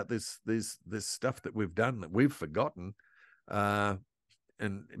much about this stuff that we've done that we've forgotten." And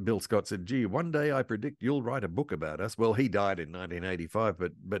Bill Scott said, "Gee, one day I predict you'll write a book about us." Well, he died in 1985,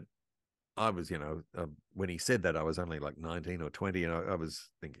 but I was, when he said that, I was only like 19 or 20, and I was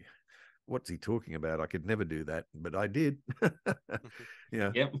thinking, what's he talking about? I could never do that, but I did.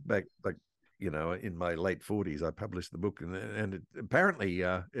 Yep. Back like, in my late 40s, I published the book, and apparently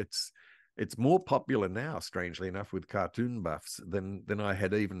it's more popular now, strangely enough, with cartoon buffs than I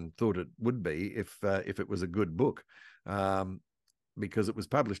had even thought it would be if it was a good book, because it was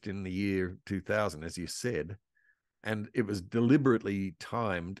published in the year 2000, as you said, and it was deliberately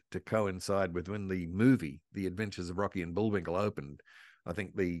timed to coincide with when the movie The Adventures of Rocky and Bullwinkle opened. I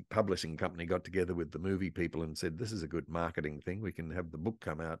think the publishing company got together with the movie people and said, this is a good marketing thing. We can have the book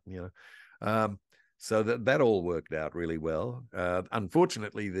come out, so that all worked out really well.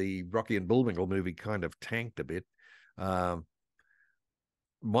 Unfortunately, the Rocky and Bullwinkle movie kind of tanked a bit.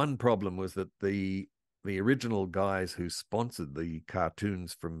 One problem was that the original guys who sponsored the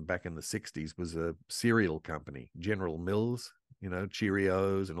cartoons from back in the 60s was a cereal company, General Mills,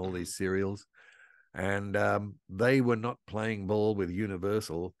 Cheerios and all these cereals. And they were not playing ball with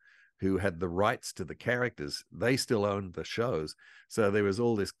Universal, who had the rights to the characters. They still owned the shows. So there was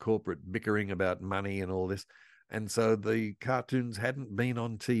all this corporate bickering about money and all this. And so the cartoons hadn't been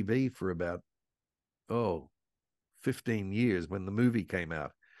on TV for about, 15 years when the movie came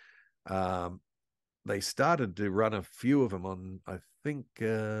out. They started to run a few of them on, I think,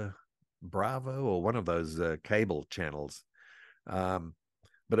 Bravo or one of those cable channels.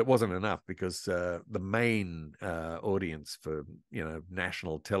 But it wasn't enough because the main audience for,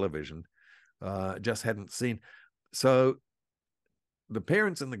 national television just hadn't seen. So the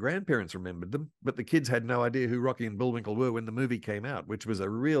parents and the grandparents remembered them, but the kids had no idea who Rocky and Bullwinkle were when the movie came out, which was a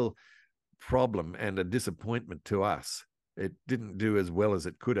real problem and a disappointment to us. It didn't do as well as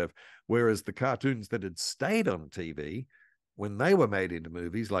it could have. Whereas the cartoons that had stayed on TV, when they were made into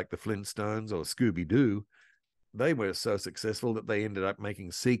movies like the Flintstones or Scooby-Doo, they were so successful that they ended up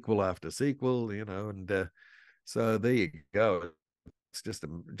making sequel after sequel, and so there you go. It's just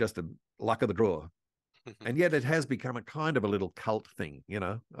a luck of the draw. And yet it has become a kind of a little cult thing,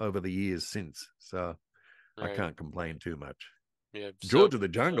 over the years since. So Right. I can't complain too much. Yeah. George of the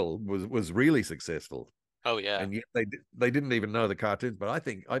Jungle was really successful. Oh yeah. And yet they didn't even know the cartoons. But I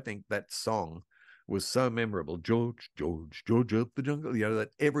think that song was so memorable. George of the Jungle, that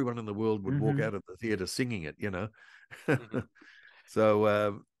everyone in the world would walk out of the theater singing it,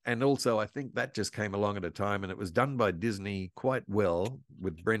 So, and also I think that just came along at a time, and it was done by Disney quite well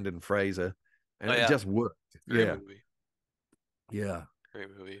with Brendan Fraser, and it just worked. Great movie. Yeah. Great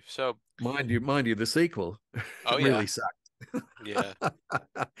movie. So mind you, the sequel really sucked. Yeah.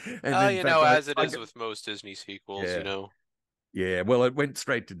 And as it is with most Disney sequels, Yeah, well, it went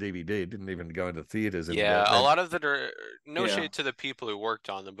straight to DVD. It didn't even go into theaters. And, a lot of that are shade to the people who worked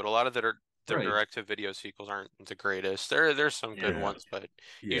on them, but a lot of that are direct-to-video sequels aren't the greatest. There's some good ones, but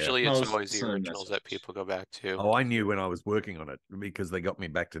usually it's always the originals that people go back to. Oh, I knew when I was working on it because they got me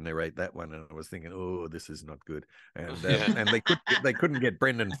back to narrate that one, and I was thinking, oh, this is not good. And and they couldn't get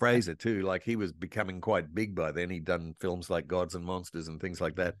Brendan Fraser too. Like, he was becoming quite big by then. He'd done films like Gods and Monsters and things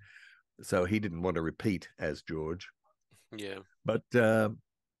like that, so he didn't want to repeat as George. Yeah, but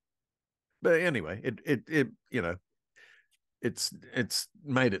anyway, it it's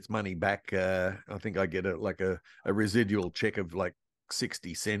made its money back. I think I get a residual check of like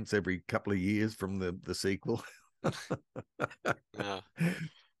 60 cents every couple of years from the sequel. Yeah.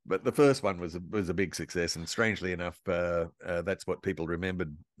 But the first one was a big success, and strangely enough, that's what people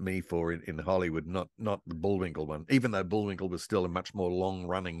remembered me for in Hollywood, not the Bullwinkle one, even though Bullwinkle was still a much more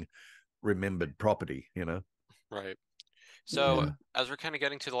long-running, remembered property, Right. So, as we're kind of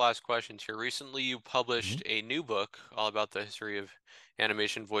getting to the last questions here, recently you published a new book all about the history of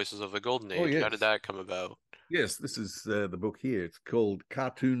animation voices of the Golden Age. Oh, yes. How did that come about? Yes, this is the book here. It's called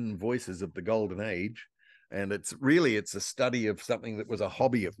Cartoon Voices of the Golden Age. And it's a study of something that was a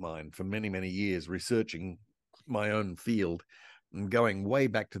hobby of mine for many, many years, researching my own field and going way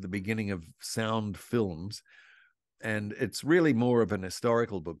back to the beginning of sound films. And it's really more of an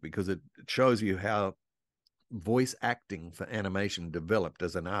historical book because it shows you how voice acting for animation developed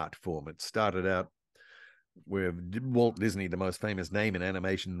as an art form. It started out where Walt Disney, the most famous name in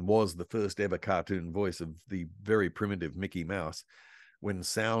animation, was the first ever cartoon voice of the very primitive Mickey Mouse when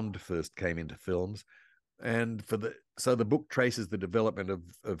sound first came into films. And so the book traces the development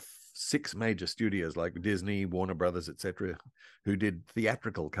of 6 major studios like Disney, Warner Brothers, etc., who did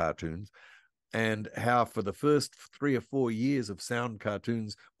theatrical cartoons, and how for the first 3 or 4 years of sound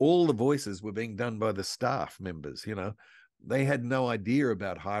cartoons, all the voices were being done by the staff members. They had no idea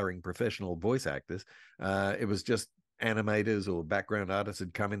about hiring professional voice actors. It was just animators or background artists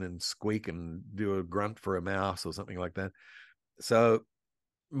would come in and squeak and do a grunt for a mouse or something like that. So,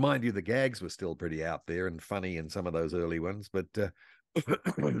 mind you, the gags were still pretty out there and funny in some of those early ones, but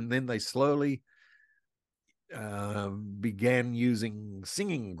then they slowly began using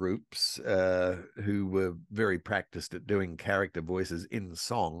singing groups who were very practiced at doing character voices in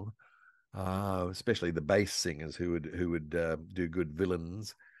song, especially the bass singers who would do good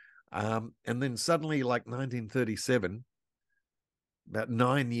villains. And then suddenly, like 1937, about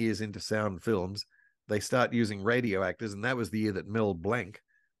 9 years into sound films, they start using radio actors, and that was the year that Mel Blanc,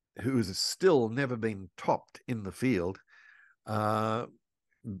 who has still never been topped in the field,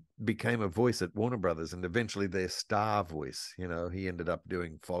 became a voice at Warner Brothers, and eventually their star voice. You know, he ended up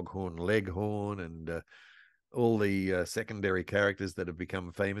doing Foghorn Leghorn and all the secondary characters that have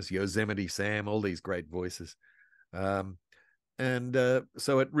become famous, Yosemite Sam, all these great voices. So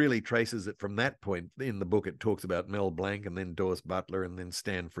it really traces it from that point. In the book, it talks about Mel Blanc and then Doris Butler and then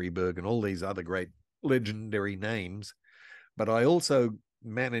Stan Freberg and all these other great legendary names. But I also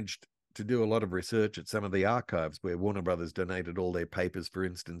managed to do a lot of research at some of the archives where Warner Brothers donated all their papers, for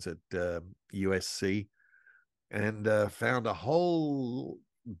instance, at USC, and found a whole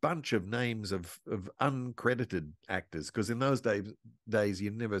bunch of names of uncredited actors, because in those days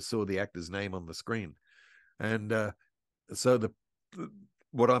you never saw the actor's name on the screen. And so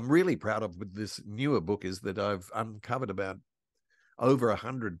what I'm really proud of with this newer book is that I've uncovered about over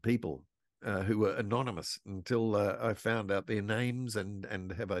 100 people who were anonymous until I found out their names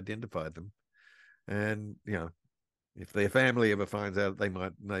and have identified them. And, you know, if their family ever finds out, they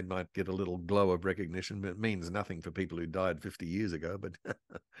might get a little glow of recognition, but it means nothing for people who died 50 years ago. But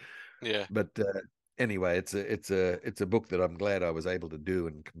yeah. But anyway, it's a book that I'm glad I was able to do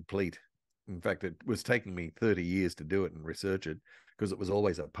and complete. In fact, it was taking me 30 years to do it and research it, because it was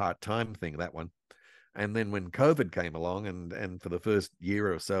always a part-time thing, that one. And then when COVID came along, and for the first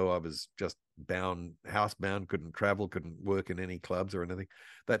year or so, I was just housebound, couldn't travel, couldn't work in any clubs or anything.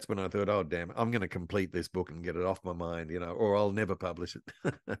 That's when I thought, oh, damn, I'm going to complete this book and get it off my mind, you know, or I'll never publish it.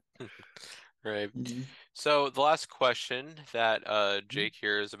 Right. So the last question that Jake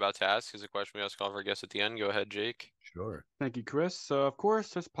here is about to ask is a question we ask all of our guests at the end. Go ahead, Jake. Sure. Thank you, Chris. So, of course,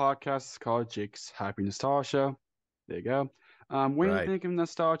 this podcast is called Jake's Happy Nostalgia. There you go. When you think of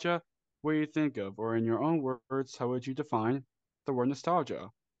nostalgia, what do you think of? Or in your own words, how would you define the word nostalgia?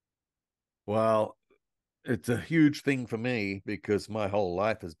 Well, it's a huge thing for me because my whole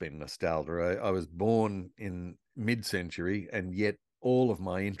life has been nostalgia. I was born in mid-century, and yet all of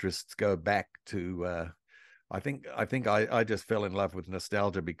my interests go back to I think I just fell in love with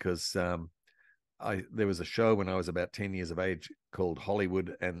nostalgia because there was a show when I was about 10 years of age called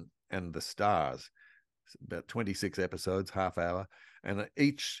Hollywood and the Stars. It's about 26 episodes, half hour, and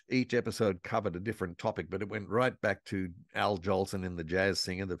each episode covered a different topic, but it went right back to Al Jolson in The Jazz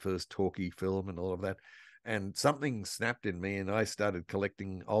Singer, the first talkie film, and all of that. And something snapped in me, and I started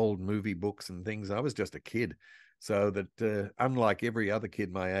collecting old movie books and things. I was just a kid, so that unlike every other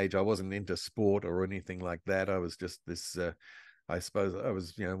kid my age, I wasn't into sport or anything like that. I was just this I suppose I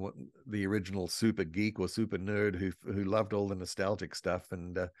was, you know, the original super geek or super nerd who loved all the nostalgic stuff,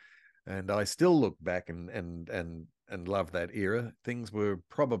 and I still look back and love that era. Things were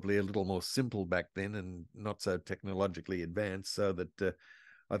probably a little more simple back then and not so technologically advanced, so that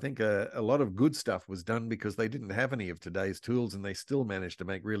I think a lot of good stuff was done because they didn't have any of today's tools, and they still managed to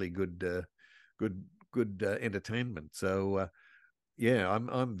make really good entertainment. So yeah,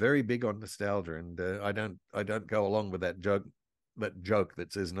 I'm very big on nostalgia, and I don't go along with that joke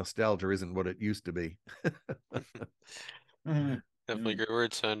that says nostalgia isn't what it used to be. Definitely great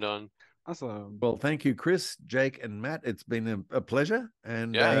words to end on. Awesome. Well, thank you, Chris, Jake, and Matt. It's been a pleasure.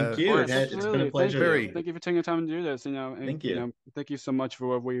 And thank you. It's been a pleasure. Thank you for taking the time to do this. You know, and, thank you. You know, thank you so much for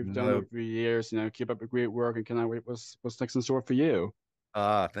what we've done over the years. You know, keep up the great work, and cannot wait what's next in store for you.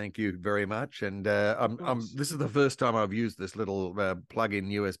 Thank you very much. And this is the first time I've used this little plug-in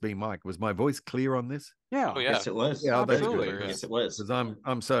USB mic. Was my voice clear on this? Yeah. Oh, yeah. Yes, it was. Yeah, absolutely. That's good. Yes, it was. Because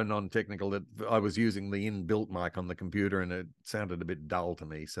I'm so non-technical that I was using the inbuilt mic on the computer, and it sounded a bit dull to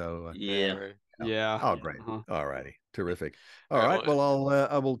me. So yeah. Oh, great. All righty. Terrific. All right. Well,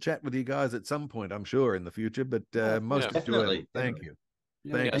 I will chat with you guys at some point, I'm sure, in the future. But most enjoyable. Thank you.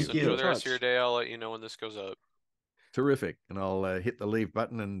 Yeah, Thank you. Enjoy the rest of your day. I'll let you know when this goes up. Terrific. And I'll hit the leave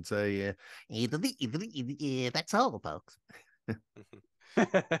button and say, that's all, folks.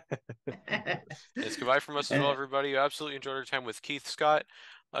 It's goodbye from us as well, everybody. You absolutely enjoyed our time with Keith Scott.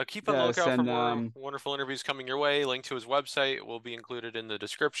 Keep on the lookout for more wonderful interviews coming your way. Link to his website will be included in the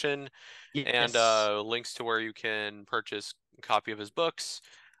description, and links to where you can purchase a copy of his books.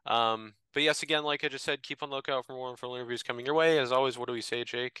 But yes, again, like I just said, keep on the lookout for more wonderful interviews coming your way. As always, what do we say,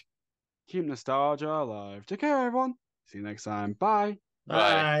 Jake? Keep nostalgia alive. Take care, everyone. See you next time. Bye.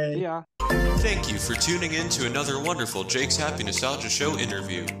 Bye. Yeah. Thank you for tuning in to another wonderful Jake's Happy Nostalgia Show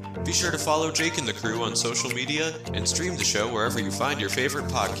interview. Be sure to follow Jake and the crew on social media and stream the show wherever you find your favorite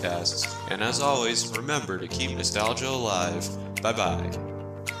podcasts. And as always, remember to keep nostalgia alive. Bye-bye.